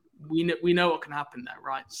 And we know what can happen there,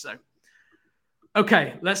 right? So,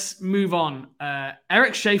 okay, let's move on.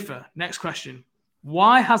 Eric Schaefer, next question.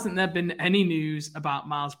 Why hasn't there been any news about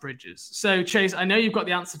Miles Bridges? So, Chase, I know you've got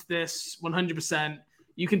the answer to this 100%.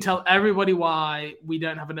 You can tell everybody why we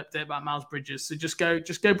don't have an update about Miles Bridges. So just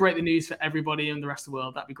go break the news for everybody in the rest of the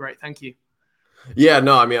world. That'd be great. Thank you. Yeah,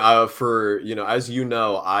 no, I mean, as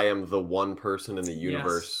I am the one person in the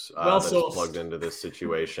universe that's plugged into this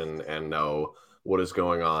situation and know what is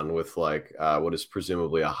going on with what is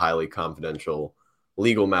presumably a highly confidential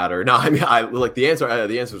legal matter. No, I mean, the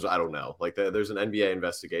answer is I don't know. Like there's an NBA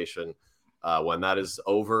investigation. When that is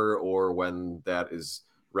over or when that is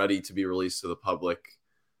ready to be released to the public,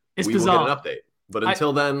 we will get an update. But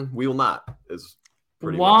until then, we will not. Is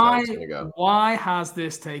pretty much how it's going to go. Why has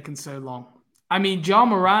this taken so long? I mean, John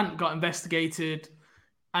Morant got investigated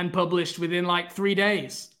and published within 3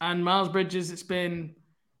 days. And Miles Bridges, it's been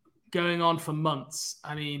going on for months.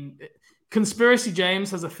 I mean, Conspiracy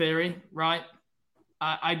James has a theory, right?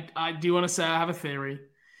 I do want to say I have a theory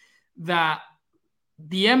that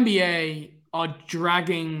the NBA are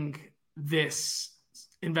dragging this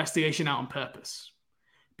investigation out on purpose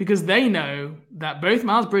because they know that both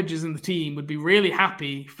Miles Bridges and the team would be really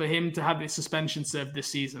happy for him to have this suspension served this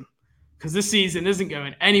season because this season isn't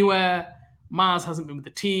going anywhere. Miles hasn't been with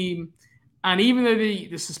the team. And even though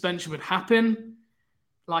the suspension would happen,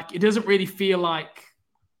 it doesn't really feel like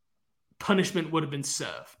punishment would have been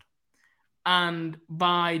served. And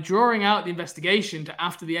by drawing out the investigation to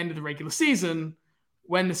after the end of the regular season,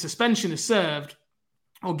 when the suspension is served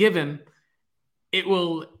or given, it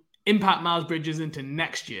will impact Miles Bridges into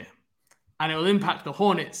next year. And it will impact the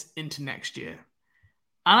Hornets into next year.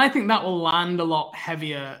 And I think that will land a lot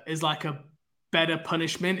heavier as a better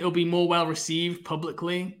punishment. It'll be more well received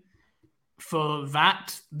publicly for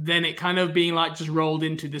that than it kind of being just rolled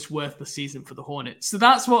into this worthless season for the Hornets. So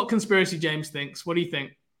that's what Conspiracy James thinks. What do you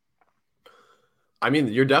think? I mean,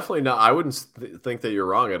 you're definitely not. I wouldn't think that you're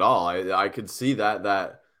wrong at all. I could see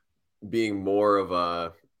that being more of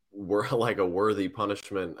a worthy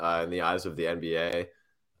punishment in the eyes of the NBA,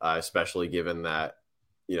 especially given that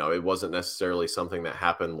it wasn't necessarily something that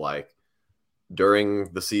happened during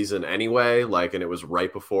the season anyway, and it was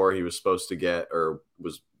right before he was supposed to get, or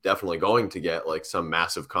was definitely going to get, some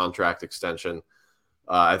massive contract extension.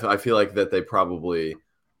 I feel like that they probably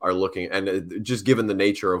are looking, and just given the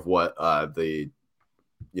nature of what the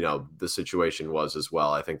situation was as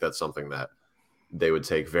well, I think that's something that they would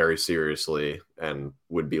take very seriously and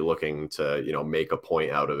would be looking to, make a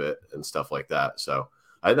point out of it and stuff like that. So,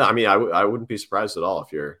 I wouldn't be surprised at all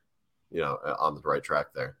if you're, on the right track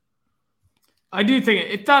there. I do think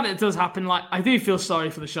if that it does happen, I do feel sorry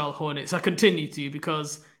for the Charlotte Hornets. I continue to,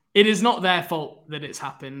 because it is not their fault that it's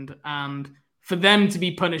happened. And for them to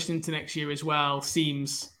be punished into next year as well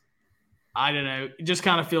seems, I don't know, it just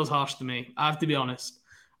kind of feels harsh to me. I have to be honest.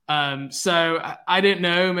 So I don't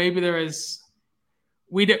know. Maybe there is.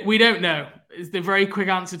 We don't know. It's the very quick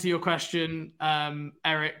answer to your question,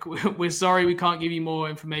 Eric. We're sorry we can't give you more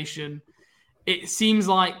information. It seems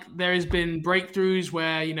like there has been breakthroughs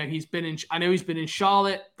where he's been in. I know he's been in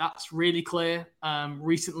Charlotte. That's really clear.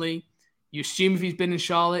 Recently, you assume if he's been in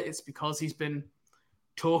Charlotte, it's because he's been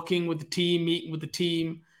talking with the team, meeting with the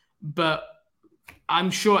team. But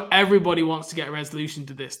I'm sure everybody wants to get a resolution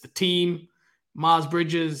to this. The team, Miles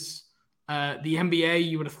Bridges, the NBA.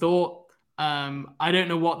 You would have thought. I don't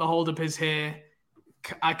know what the holdup is here.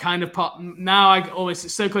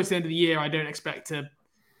 It's so close to the end of the year. I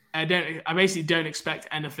basically don't expect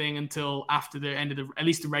anything until after the end of at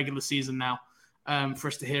least the regular season now, for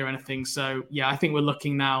us to hear anything. So yeah, I think we're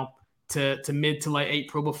looking now to mid to late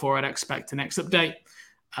April before I'd expect the next update.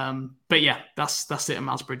 But yeah, that's it at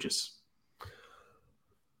Miles Bridges.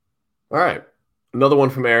 All right. Another one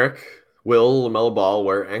from Eric. Will LaMelo Ball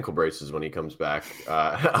wear ankle braces when he comes back?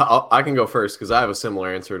 I can go first because I have a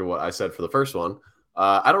similar answer to what I said for the first one.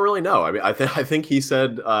 I don't really know. I mean, I think he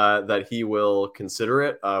said that he will consider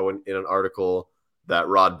it when in an article that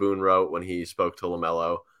Rod Boone wrote when he spoke to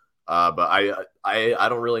LaMelo. But I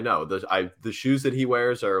don't really know. The shoes that he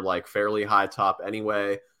wears are fairly high top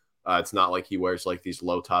anyway. It's not like he wears these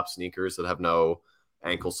low top sneakers that have no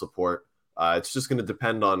ankle support. It's just going to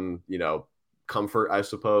depend on comfort, I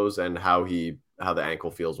suppose, and how the ankle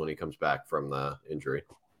feels when he comes back from the injury.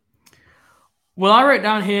 Well, I wrote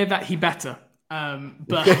down here that he better. But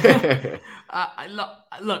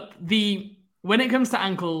look, when it comes to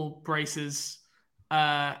ankle braces,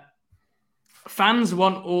 fans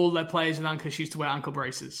want all their players with ankle issues to wear ankle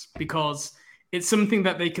braces because it's something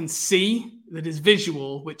that they can see that is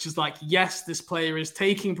visual, which is yes, this player is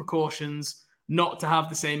taking precautions not to have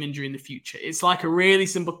the same injury in the future. It's a really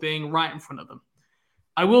simple thing right in front of them.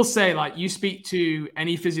 I will say, you speak to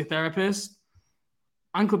any physiotherapist,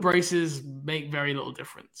 ankle braces make very little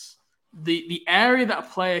difference. The area that a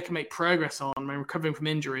player can make progress on when recovering from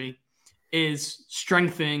injury is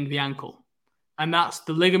strengthening the ankle. And that's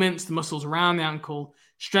the ligaments, the muscles around the ankle,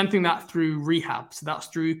 strengthening that through rehab. So that's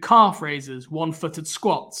through calf raises, one-footed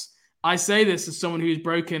squats. I say this as someone who's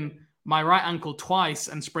broken my right ankle twice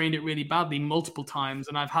and sprained it really badly multiple times.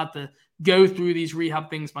 And I've had to go through these rehab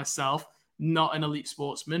things myself, not an elite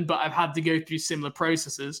sportsman, but I've had to go through similar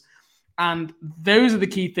processes. And those are the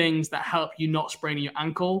key things that help you not spraining your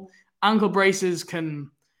ankle. Ankle braces can,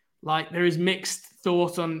 there is mixed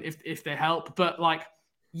thought on if they help, but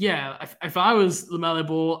if I was LaMelo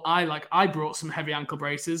Ball, I brought some heavy ankle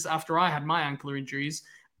braces after I had my ankle injuries.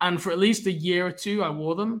 And for at least a year or two, I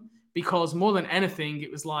wore them because more than anything, it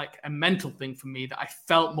was a mental thing for me that I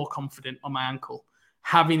felt more confident on my ankle,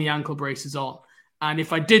 having the ankle braces on. And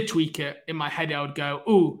if I did tweak it in my head, I would go,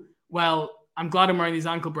 "Ooh, well, I'm glad I'm wearing these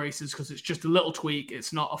ankle braces because it's just a little tweak.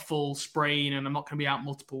 It's not a full sprain and I'm not going to be out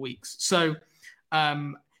multiple weeks." So,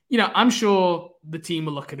 I'm sure the team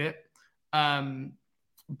will look at it.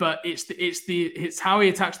 But it's how he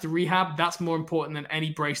attacks the rehab. That's more important than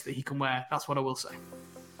any brace that he can wear. That's what I will say.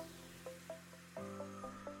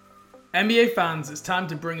 NBA fans, it's time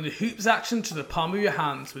to bring the hoops action to the palm of your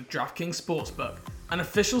hands with DraftKings Sportsbook, an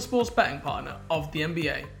official sports betting partner of the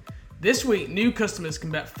NBA. This week, new customers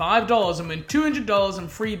can bet $5 and win $200 in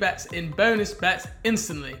free bets in bonus bets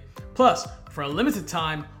instantly. Plus, for a limited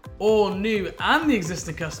time, all new and the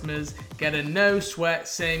existing customers get a no-sweat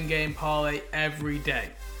same-game parlay every day.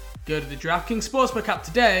 Go to the DraftKings Sportsbook app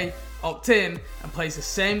today, opt in, and place a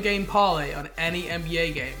same-game parlay on any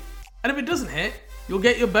NBA game. And if it doesn't hit, you'll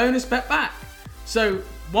get your bonus bet back. So,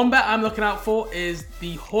 one bet I'm looking out for is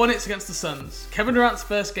the Hornets against the Suns. Kevin Durant's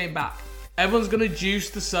first game back. Everyone's going to juice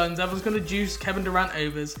the Suns. Everyone's going to juice Kevin Durant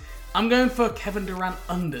overs. I'm going for Kevin Durant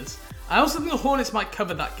unders. I also think the Hornets might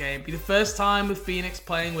cover that game. Be the first time with Phoenix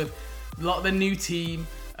playing with a lot of their new team.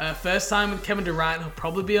 First time with Kevin Durant. He'll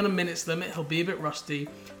probably be on a minutes limit. He'll be a bit rusty.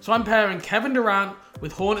 So I'm pairing Kevin Durant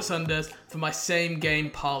with Hornets unders for my same game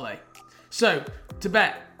parlay. So, to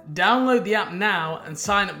bet, download the app now and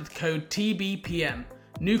sign up with code TBPN.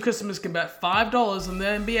 New customers can bet $5 on the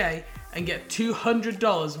NBA and get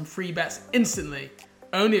 $200 in free bets instantly.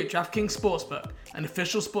 Only at DraftKings Sportsbook, an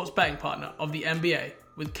official sports betting partner of the NBA,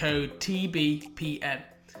 with code TBPN.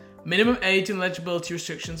 Minimum age and eligibility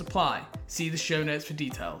restrictions apply. See the show notes for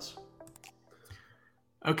details.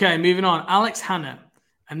 Okay, moving on. Alex Hanna,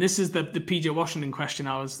 and this is the PJ Washington question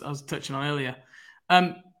I was touching on earlier.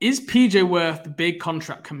 Is PJ worth the big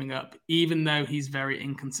contract coming up, even though he's very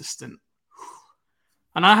inconsistent?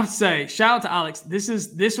 And I have to say, shout out to Alex. This was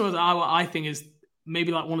what I think is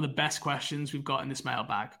maybe like one of the best questions we've got in this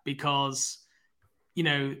mailbag, because, you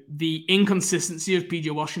know, the inconsistency of PJ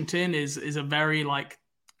Washington is a very like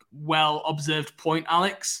well observed point,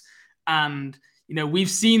 Alex. And, you know, we've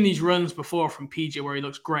seen these runs before from PJ where he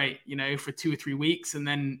looks great, you know, for 2 or 3 weeks and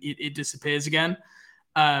then it disappears again.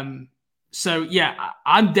 So yeah,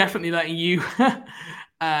 I'm definitely letting you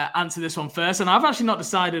answer this one first, and I've actually not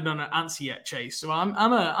decided on an answer yet, Chase. So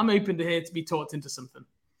I'm open to here to be talked into something.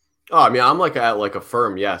 Oh, I mean, I'm like a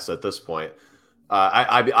firm yes at this point.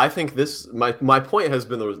 I think this my point has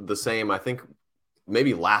been the same. I think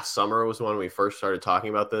maybe last summer was when we first started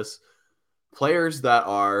talking about this. Players that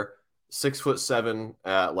are 6'7",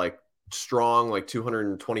 like strong, like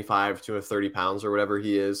 225, 230 pounds or whatever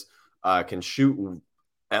he is, can shoot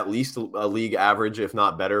at least a league average, if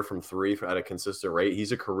not better, from three at a consistent rate.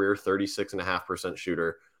 He's a career 36.5%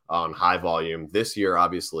 shooter on high volume. This year,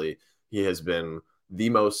 obviously, he has been the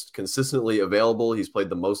most consistently available. He's played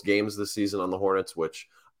the most games this season on the Hornets, which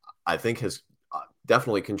I think has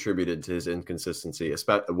definitely contributed to his inconsistency,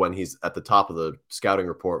 especially when he's at the top of the scouting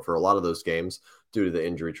report for a lot of those games due to the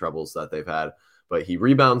injury troubles that they've had. But he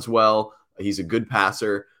rebounds well. He's a good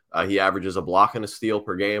passer. He averages a block and a steal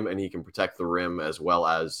per game, and he can protect the rim as well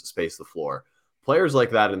as space the floor. Players like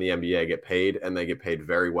that in the NBA get paid, and they get paid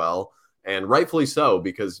very well, and rightfully so,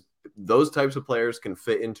 because those types of players can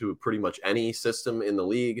fit into pretty much any system in the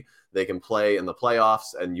league. They can play in the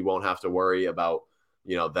playoffs, and you won't have to worry about,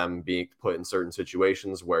 you know, them being put in certain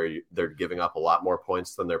situations where they're giving up a lot more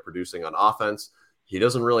points than they're producing on offense. He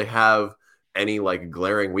doesn't really have any like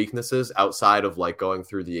glaring weaknesses outside of like going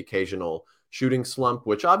through the occasional shooting slump,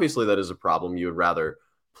 which obviously that is a problem. You would rather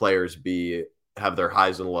players have their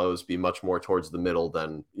highs and lows be much more towards the middle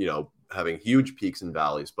than, you know, having huge peaks and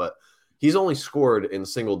valleys. But he's only scored in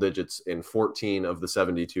single digits in 14 of the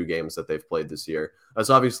 72 games that they've played this year. That's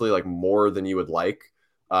obviously like more than you would like.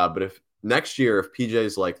 But if next year, if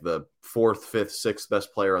PJ's like the 4th, 5th, 6th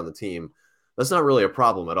best player on the team, that's not really a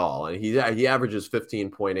problem at all. And he averages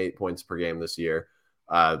 15.8 points per game this year,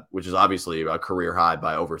 which is obviously a career high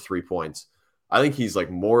by over 3 points. I think he's like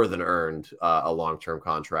more than earned a long-term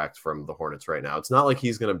contract from the Hornets right now. It's not like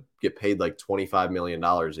he's going to get paid like $25 million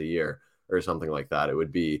a year or something like that. It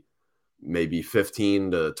would be maybe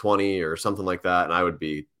 15 to 20 or something like that. And I would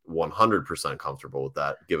be 100% comfortable with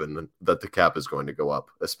that, given that the cap is going to go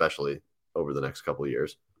up, especially over the next couple of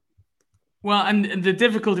years. Well, and the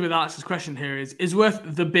difficulty with Alex's question here is worth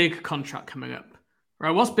the big contract coming up,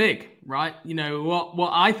 right? What's big, right? You know,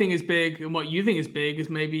 what I think is big and what you think is big is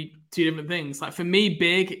maybe two different things. Like for me,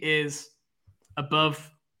 big is above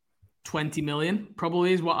 20 million,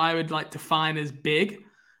 probably is what I would like to define as big.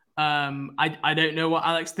 I don't know what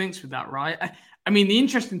Alex thinks with that, right? I mean, the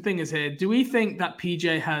interesting thing is here, do we think that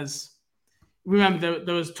PJ has, remember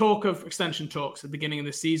there was talk of extension talks at the beginning of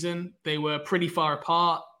the season. They were pretty far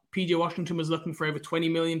apart. PJ Washington was looking for over 20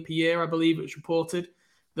 million per year, I believe it was reported.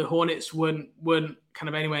 The Hornets weren't kind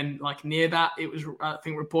of anywhere like near that. It was, I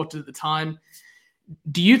think, reported at the time.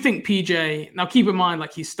 Do you think PJ, now keep in mind,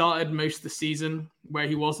 like he started most of the season where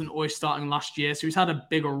he wasn't always starting last year. So he's had a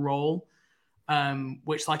bigger role,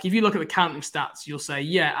 which like, if you look at the counting stats, you'll say,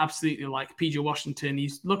 yeah, absolutely. Like PJ Washington,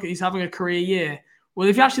 he's having a career year. Well,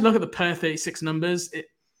 if you actually look at the per 36 numbers,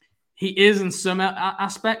 he is in some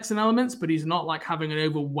aspects and elements, but he's not like having an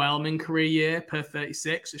overwhelming career year per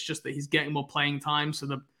 36. It's just that he's getting more playing time. So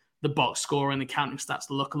the box score and the counting stats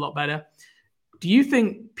look a lot better. Do you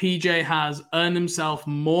think PJ has earned himself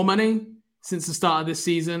more money since the start of this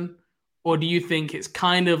season? Or do you think it's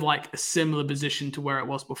kind of like a similar position to where it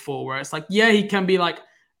was before, where it's like, yeah, he can be like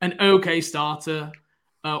an okay starter,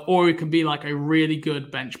 or he can be like a really good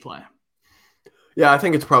bench player? Yeah, I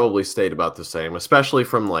think it's probably stayed about the same, especially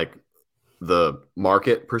from like the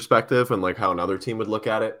market perspective and like how another team would look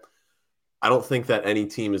at it. I don't think that any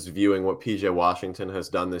team is viewing what PJ Washington has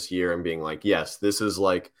done this year and being like, yes, this is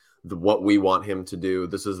like what we want him to do.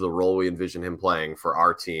 This is the role we envision him playing for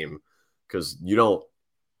our team, because you don't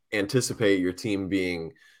anticipate your team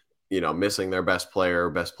being, you know, missing their best player,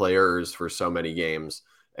 best players for so many games,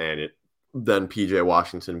 and it than PJ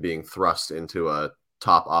Washington being thrust into a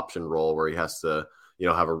top option role where he has to,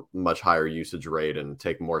 have a much higher usage rate and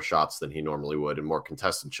take more shots than he normally would, and more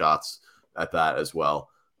contested shots at that as well.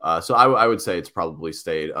 So I would say it's probably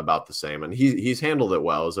stayed about the same, and he's handled it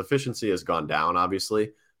well. His efficiency has gone down,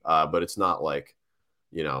 obviously, but it's not like,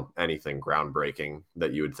 anything groundbreaking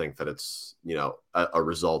that you would think that it's, a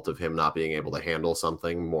result of him not being able to handle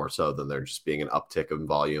something, more so than there just being an uptick in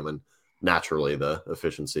volume, and naturally the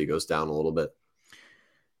efficiency goes down a little bit.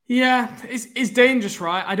 Yeah, it's dangerous,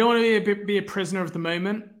 right? I don't want to be a prisoner of the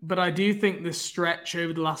moment, but I do think this stretch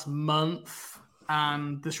over the last month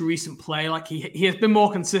and this recent play, like he has been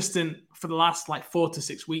more consistent for the last 4 to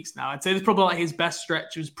 6 weeks now. I'd say this is probably his best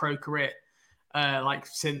stretch of his pro career,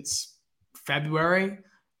 since February.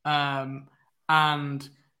 And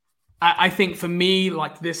I think for me,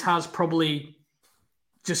 this has probably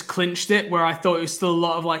just clinched it, where I thought it was still a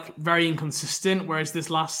lot of very inconsistent, whereas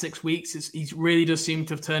this last 6 weeks, he really does seem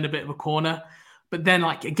to have turned a bit of a corner. But then,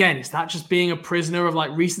 again, is that just being a prisoner of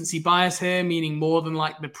recency bias here, meaning more than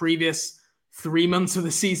the previous 3 months of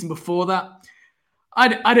the season before that?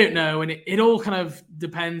 I don't know. And it all kind of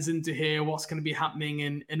depends into here what's going to be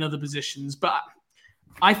happening in other positions. But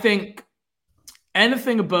I think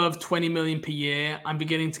anything above 20 million per year, I'm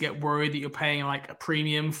beginning to get worried that you're paying a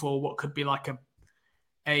premium for what could be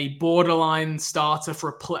a borderline starter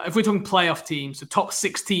for if we're talking playoff teams, so top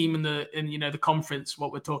 6 team in the conference,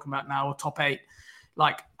 what we're talking about now, or top 8.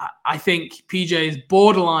 I think PJ is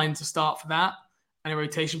borderline to start for that and a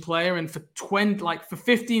rotation player. And for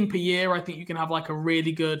 15 per year, I think you can have a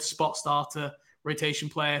really good spot starter rotation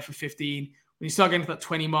player for 15. When you start getting to that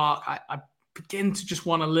 20 mark, I begin to just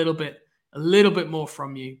want a little bit more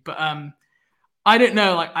from you. But I don't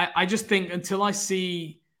know. I just think until I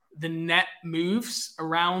see the net moves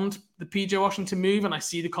around the PJ Washington move, and I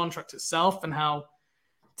see the contract itself and how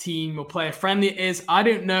team or player friendly it is, I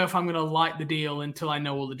don't know if I'm going to like the deal until I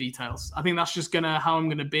know all the details. I think that's just how I'm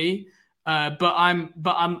going to be. But I'm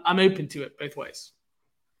open to it both ways.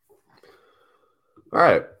 All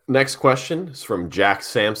right. Next question is from Jack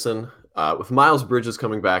Sampson. With Miles Bridges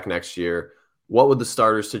coming back next year, what would the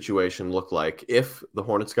starter situation look like if the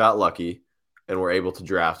Hornets got lucky and were able to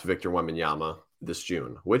draft Victor Wembanyama this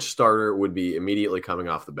June? Which starter would be immediately coming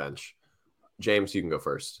off the bench? James, you can go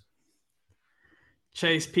first.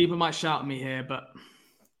 Chase, people might shout at me here, but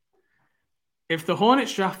if the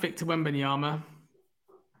Hornets draft Victor Wembanyama,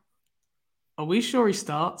 are we sure he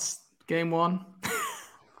starts game 1?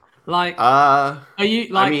 Are you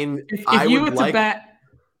if you were to bet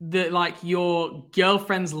that your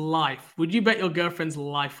girlfriend's life, would you bet your girlfriend's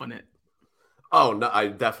life on it? Oh no, I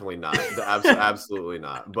definitely not. Absolutely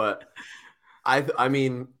not. But I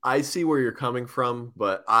mean, I see where you're coming from,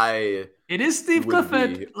 but it is Steve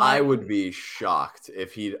Clifford. I would be shocked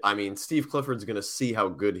if Steve Clifford's going to see how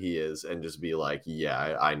good he is and just be like,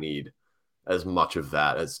 yeah, I need as much of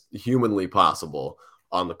that as humanly possible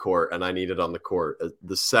on the court. And I need it on the court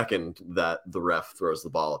the second that the ref throws the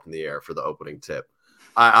ball up in the air for the opening tip.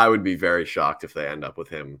 I would be very shocked if they end up with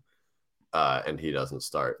him and he doesn't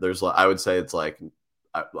start. I would say it's I'm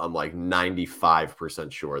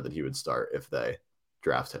 95% sure that he would start if they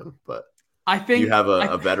draft him. But I think, do you have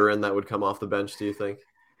a veteran that would come off the bench, do you think?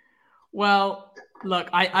 Well, look,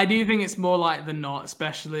 I do think it's more like than not,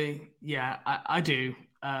 especially. Yeah, I do.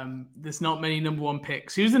 There's not many number 1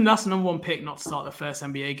 picks. Who's the number 1 pick not to start the first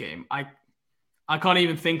NBA game? I can't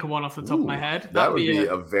even think of one off the top of my head. That would be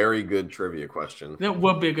a very good trivia question. That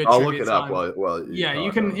would be a good I'll trivia look it time. up while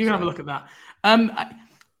you can have a look at that.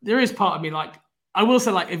 There is part of me, I will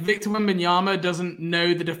say, if Victor Wembanyama doesn't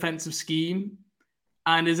know the defensive scheme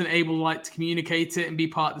and isn't able to communicate it and be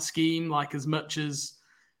part of the scheme as much as,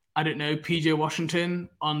 I don't know, PJ Washington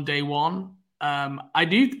on day 1, I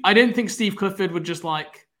don't think Steve Clifford would just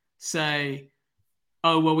say,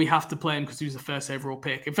 oh, well, we have to play him because he was the first overall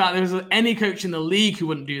pick. In fact, there's any coach in the league who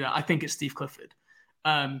wouldn't do that. I think it's Steve Clifford.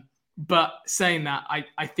 But saying that,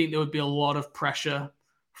 I think there would be a lot of pressure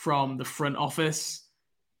from the front office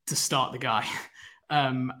to start the guy.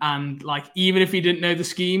 And even if he didn't know the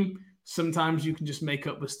scheme, sometimes you can just make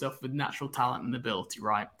up with stuff with natural talent and ability,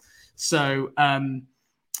 right? So,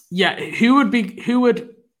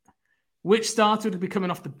 which starter would be coming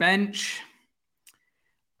off the bench?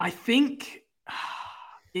 I think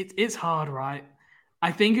it's hard, right?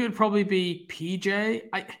 I think it would probably be PJ.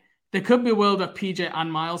 There could be a world where PJ and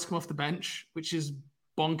Miles come off the bench, which is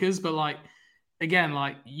bonkers. But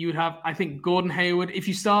again, you would have, I think, Gordon Hayward. If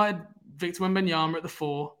you started Victor Wembanyama at the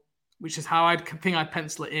 4, which is how I'd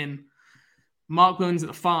pencil it in, Mark Williams at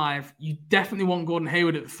the 5, you definitely want Gordon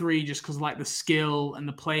Hayward at the 3 just because the skill and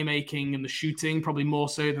the playmaking and the shooting, probably more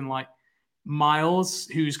so than Miles,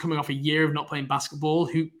 who's coming off a year of not playing basketball,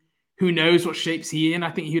 who knows what shapes he in. I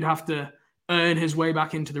think he'd have to earn his way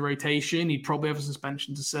back into the rotation. He'd probably have a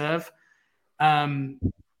suspension to serve. I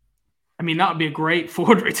mean, that would be a great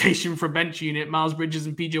forward rotation for a bench unit. Miles Bridges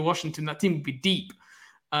and PJ Washington, that team would be deep.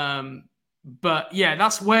 But yeah,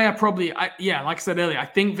 that's where like I said earlier, I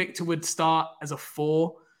think Victor would start as a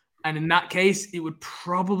 4. And in that case, it would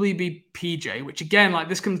probably be PJ, which again, like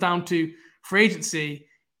this comes down to free agency.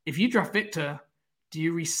 If you draft Victor, do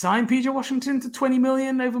you re-sign PJ Washington to $20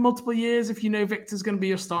 million over multiple years if you know Victor's going to be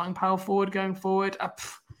your starting power forward going forward?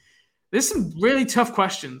 There's some really tough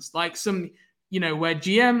questions, like some, where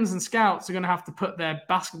GMs and scouts are going to have to put their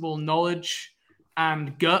basketball knowledge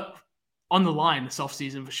and gut on the line this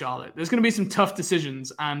offseason for Charlotte. There's going to be some tough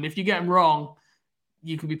decisions, and if you get them wrong,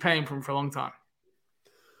 you could be paying for them for a long time.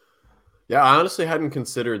 Yeah, I honestly hadn't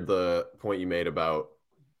considered the point you made about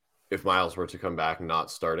if Miles were to come back not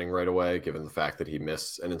starting right away, given the fact that he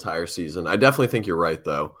missed an entire season. I definitely think you're right,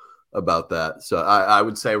 though, about that. So I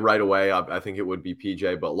would say right away, I think it would be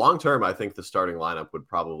PJ. But long-term, I think the starting lineup would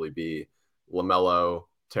probably be LaMelo,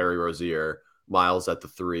 Terry Rozier, Miles at the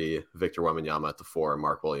 3, Victor Wembanyama at the 4, and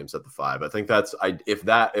Mark Williams at the 5. I think that's if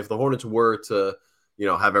the Hornets were to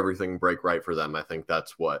have everything break right for them, I think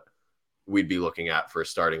that's what we'd be looking at for a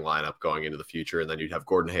starting lineup going into the future. And then you'd have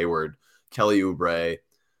Gordon Hayward, Kelly Oubre,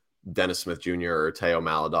 Dennis Smith Jr. or Teo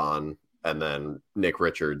Maledon, and then Nick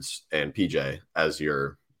Richards and PJ as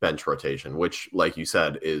your bench rotation, which, like you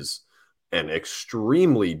said, is an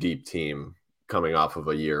extremely deep team coming off of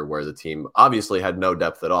a year where the team obviously had no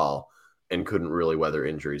depth at all and couldn't really weather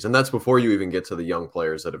injuries. And that's before you even get to the young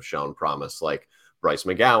players that have shown promise, like Bryce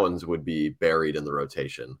McGowan's would be buried in the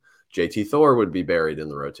rotation. JT Thor would be buried in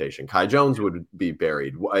the rotation. Kai Jones would be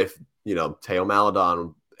buried. If, Teo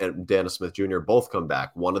Maledon and Dennis Smith Jr. both come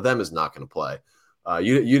back, one of them is not going to play.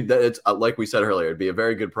 It's like we said earlier, it'd be a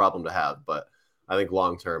very good problem to have, but I think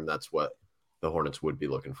long-term, that's what the Hornets would be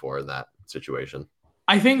looking for in that situation.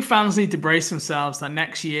 I think fans need to brace themselves that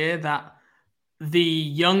next year that the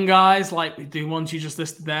young guys, like the ones you just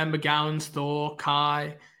listed there, McGowan, Thor,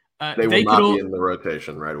 Kai, they will not be in the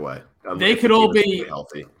rotation right away. They could all be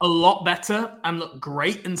healthy, a lot better and look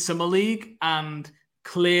great in Summer League and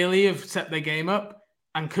clearly have set their game up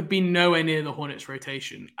and could be nowhere near the Hornets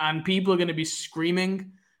rotation. And people are going to be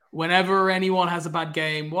screaming whenever anyone has a bad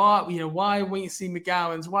game. Why won't you see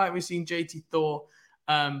McGowan's? Why aren't we seeing JT Thor?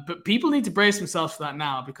 But people need to brace themselves for that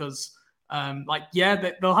now because,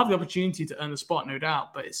 they'll have the opportunity to earn the spot, no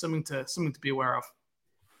doubt. But it's something to be aware of.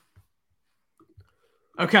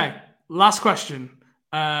 Okay, last question.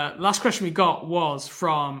 Last question we got was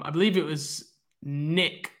from, I believe it was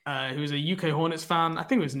Nick, who's a UK Hornets fan. I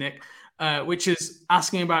think it was Nick. Which is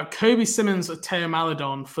asking about Kobe Simmons or Teo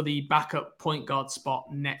Maledon for the backup point guard spot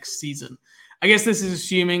next season. I guess this is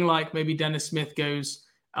assuming like maybe Dennis Smith goes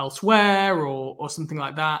elsewhere or something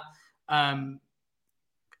like that.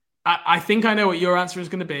 I think I know what your answer is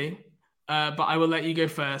going to be, but I will let you go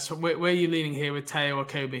first. Where are you leaning here with Teo or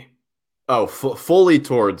Kobe? Oh, fully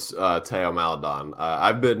towards Teo Maledon.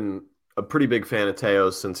 I've been a pretty big fan of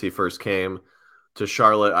Teo since he first came to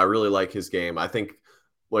Charlotte. I really like his game. I think,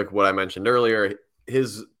 like what I mentioned earlier,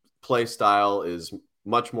 his play style is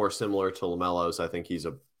much more similar to LaMelo's. I think he's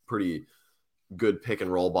a pretty good pick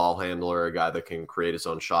and roll ball handler, a guy that can create his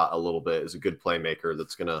own shot a little bit, is a good playmaker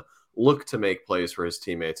that's going to look to make plays for his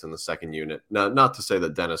teammates in the second unit. Now, not to say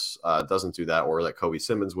that Dennis doesn't do that or that Kobe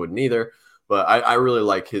Simmons wouldn't either, but I really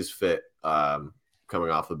like his fit coming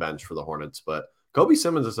off the bench for the Hornets. But Kobe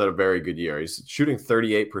Simmons has had a very good year. He's shooting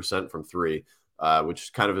 38% from 3,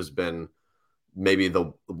 which kind of has been maybe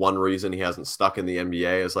the one reason he hasn't stuck in the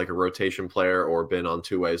NBA as like a rotation player or been on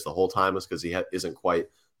two ways the whole time is because he isn't quite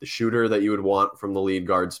the shooter that you would want from the lead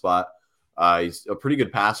guard spot. He's a pretty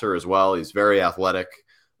good passer as well. He's very athletic,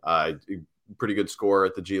 pretty good scorer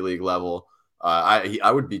at the G League level.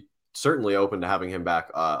 I would be certainly open to having him back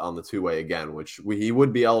on the two-way again, which he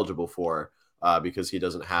would be eligible for because he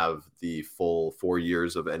doesn't have the full 4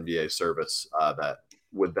 years of NBA service that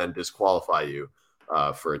would then disqualify you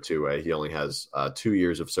for a two-way. He only has 2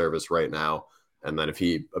 years of service right now. And then if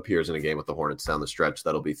he appears in a game with the Hornets down the stretch,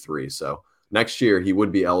 that'll be 3. So next year he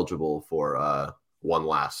would be eligible for one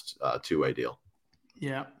last two-way deal.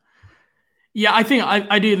 Yeah. Yeah, I think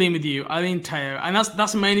I do lean with you. I lean Teo. And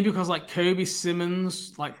that's mainly because like Kobe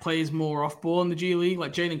Simmons like plays more off ball in the G League.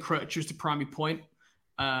 Like Jalen Crutcher is the primary point.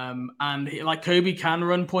 Like Kobe can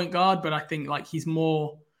run point guard, but I think like he's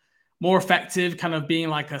more effective kind of being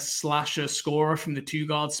like a slasher scorer from the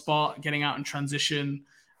 2-guard spot, getting out in transition.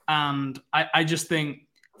 And I just think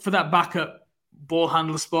for that backup ball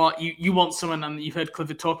handler spot. You want someone, and you've heard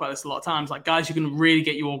Clifford talk about this a lot of times, like guys who can really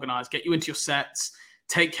get you organized, get you into your sets,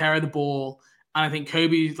 take care of the ball. And I think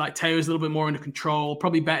Kobe, like Teo's a little bit more under control,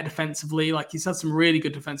 probably better defensively. Like he's had some really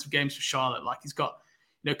good defensive games for Charlotte. Like he's got,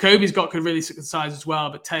 Kobe's got good, really good size as well,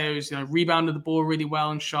 but Teo's, rebounded the ball really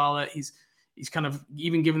well in Charlotte. He's kind of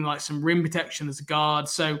even given like some rim protection as a guard.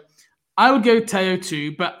 So I would go Teo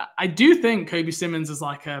too, but I do think Kobe Simmons is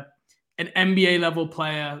like an NBA level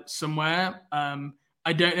player somewhere.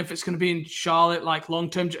 I don't know if it's going to be in Charlotte like long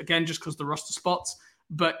term, again, just because the roster spots.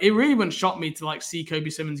 But it really wouldn't shock me to like see Kobe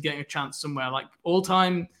Simmons getting a chance somewhere. Like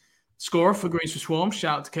all-time scorer for Greens for Swarm.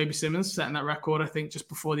 Shout out to Kobe Simmons setting that record, I think, just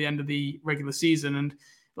before the end of the regular season. And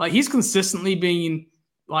like he's consistently been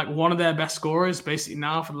like one of their best scorers basically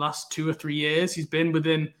now for the last 2 or 3 years. He's been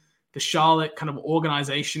within the Charlotte kind of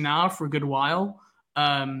organization now for a good while.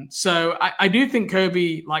 So I do think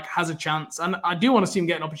Kobe like has a chance, and I do want to see him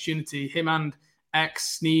get an opportunity. Him and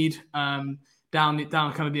X Snead down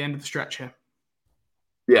kind of the end of the stretch here.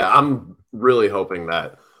 Yeah, I'm really hoping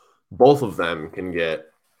that both of them can get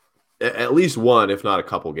at least one, if not a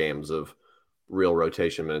couple games of real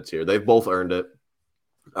rotation minutes here. They've both earned it.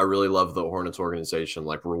 I really love the Hornets organization,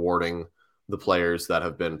 like rewarding the players that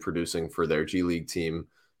have been producing for their G League team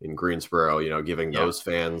in Greensboro, giving those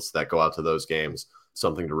fans that go out to those games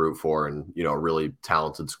something to root for, and, a really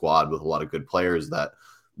talented squad with a lot of good players that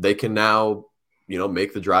they can now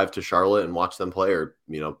make the drive to Charlotte and watch them play, or,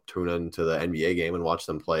 tune into the NBA game and watch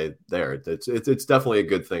them play there. It's definitely a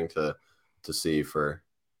good thing to see for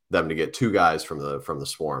them to get 2 guys from the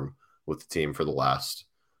Swarm with the team for the last,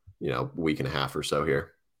 week and a half or so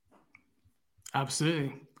here.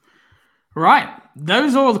 Absolutely. Right.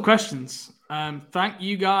 Those are all the questions. Thank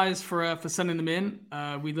you guys for sending them in.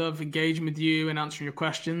 We love engaging with you and answering your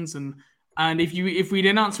questions. And if we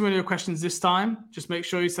didn't answer any of your questions this time, just make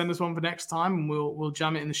sure you send us one for next time, and we'll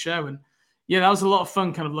jam it in the show. And yeah, that was a lot of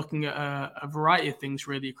fun, kind of looking at a variety of things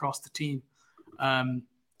really across the team.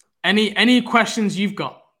 Any questions you've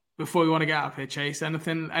got before we want to get out of here, Chase?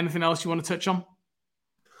 Anything else you want to touch on?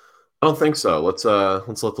 I don't think so. Let's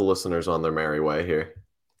let the listeners on their merry way here.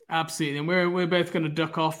 Absolutely, and we're both going to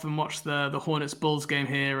duck off and watch the Hornets Bulls game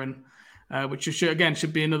here, and which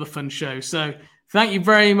should be another fun show. So thank you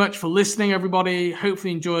very much for listening, everybody.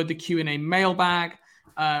 Hopefully enjoyed the Q&A mailbag.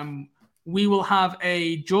 We will have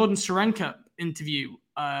a Jordan Serenka interview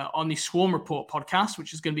on the Swarm Report podcast,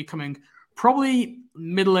 which is going to be coming probably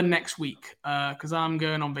middle of next week because I'm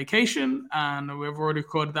going on vacation, and we've already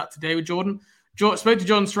recorded that today with Jordan. Spoke to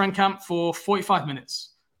Jordan Serenkamp for 45 minutes.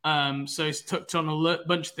 So he's touched on a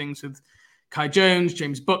bunch of things with Kai Jones,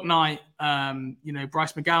 James Bucknight,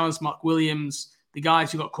 Bryce McGowan's, Mark Williams, the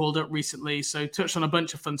guys who got called up recently. So touched on a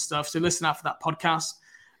bunch of fun stuff. So listen out for that podcast.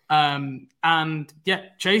 And yeah,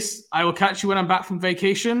 Chase, I will catch you when I'm back from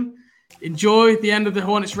vacation. Enjoy the end of the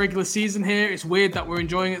Hornets regular season here. It's weird that we're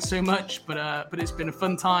enjoying it so much, but it's been a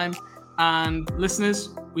fun time. And listeners,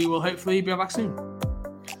 we will hopefully be back soon.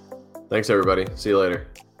 Thanks, everybody. See you later.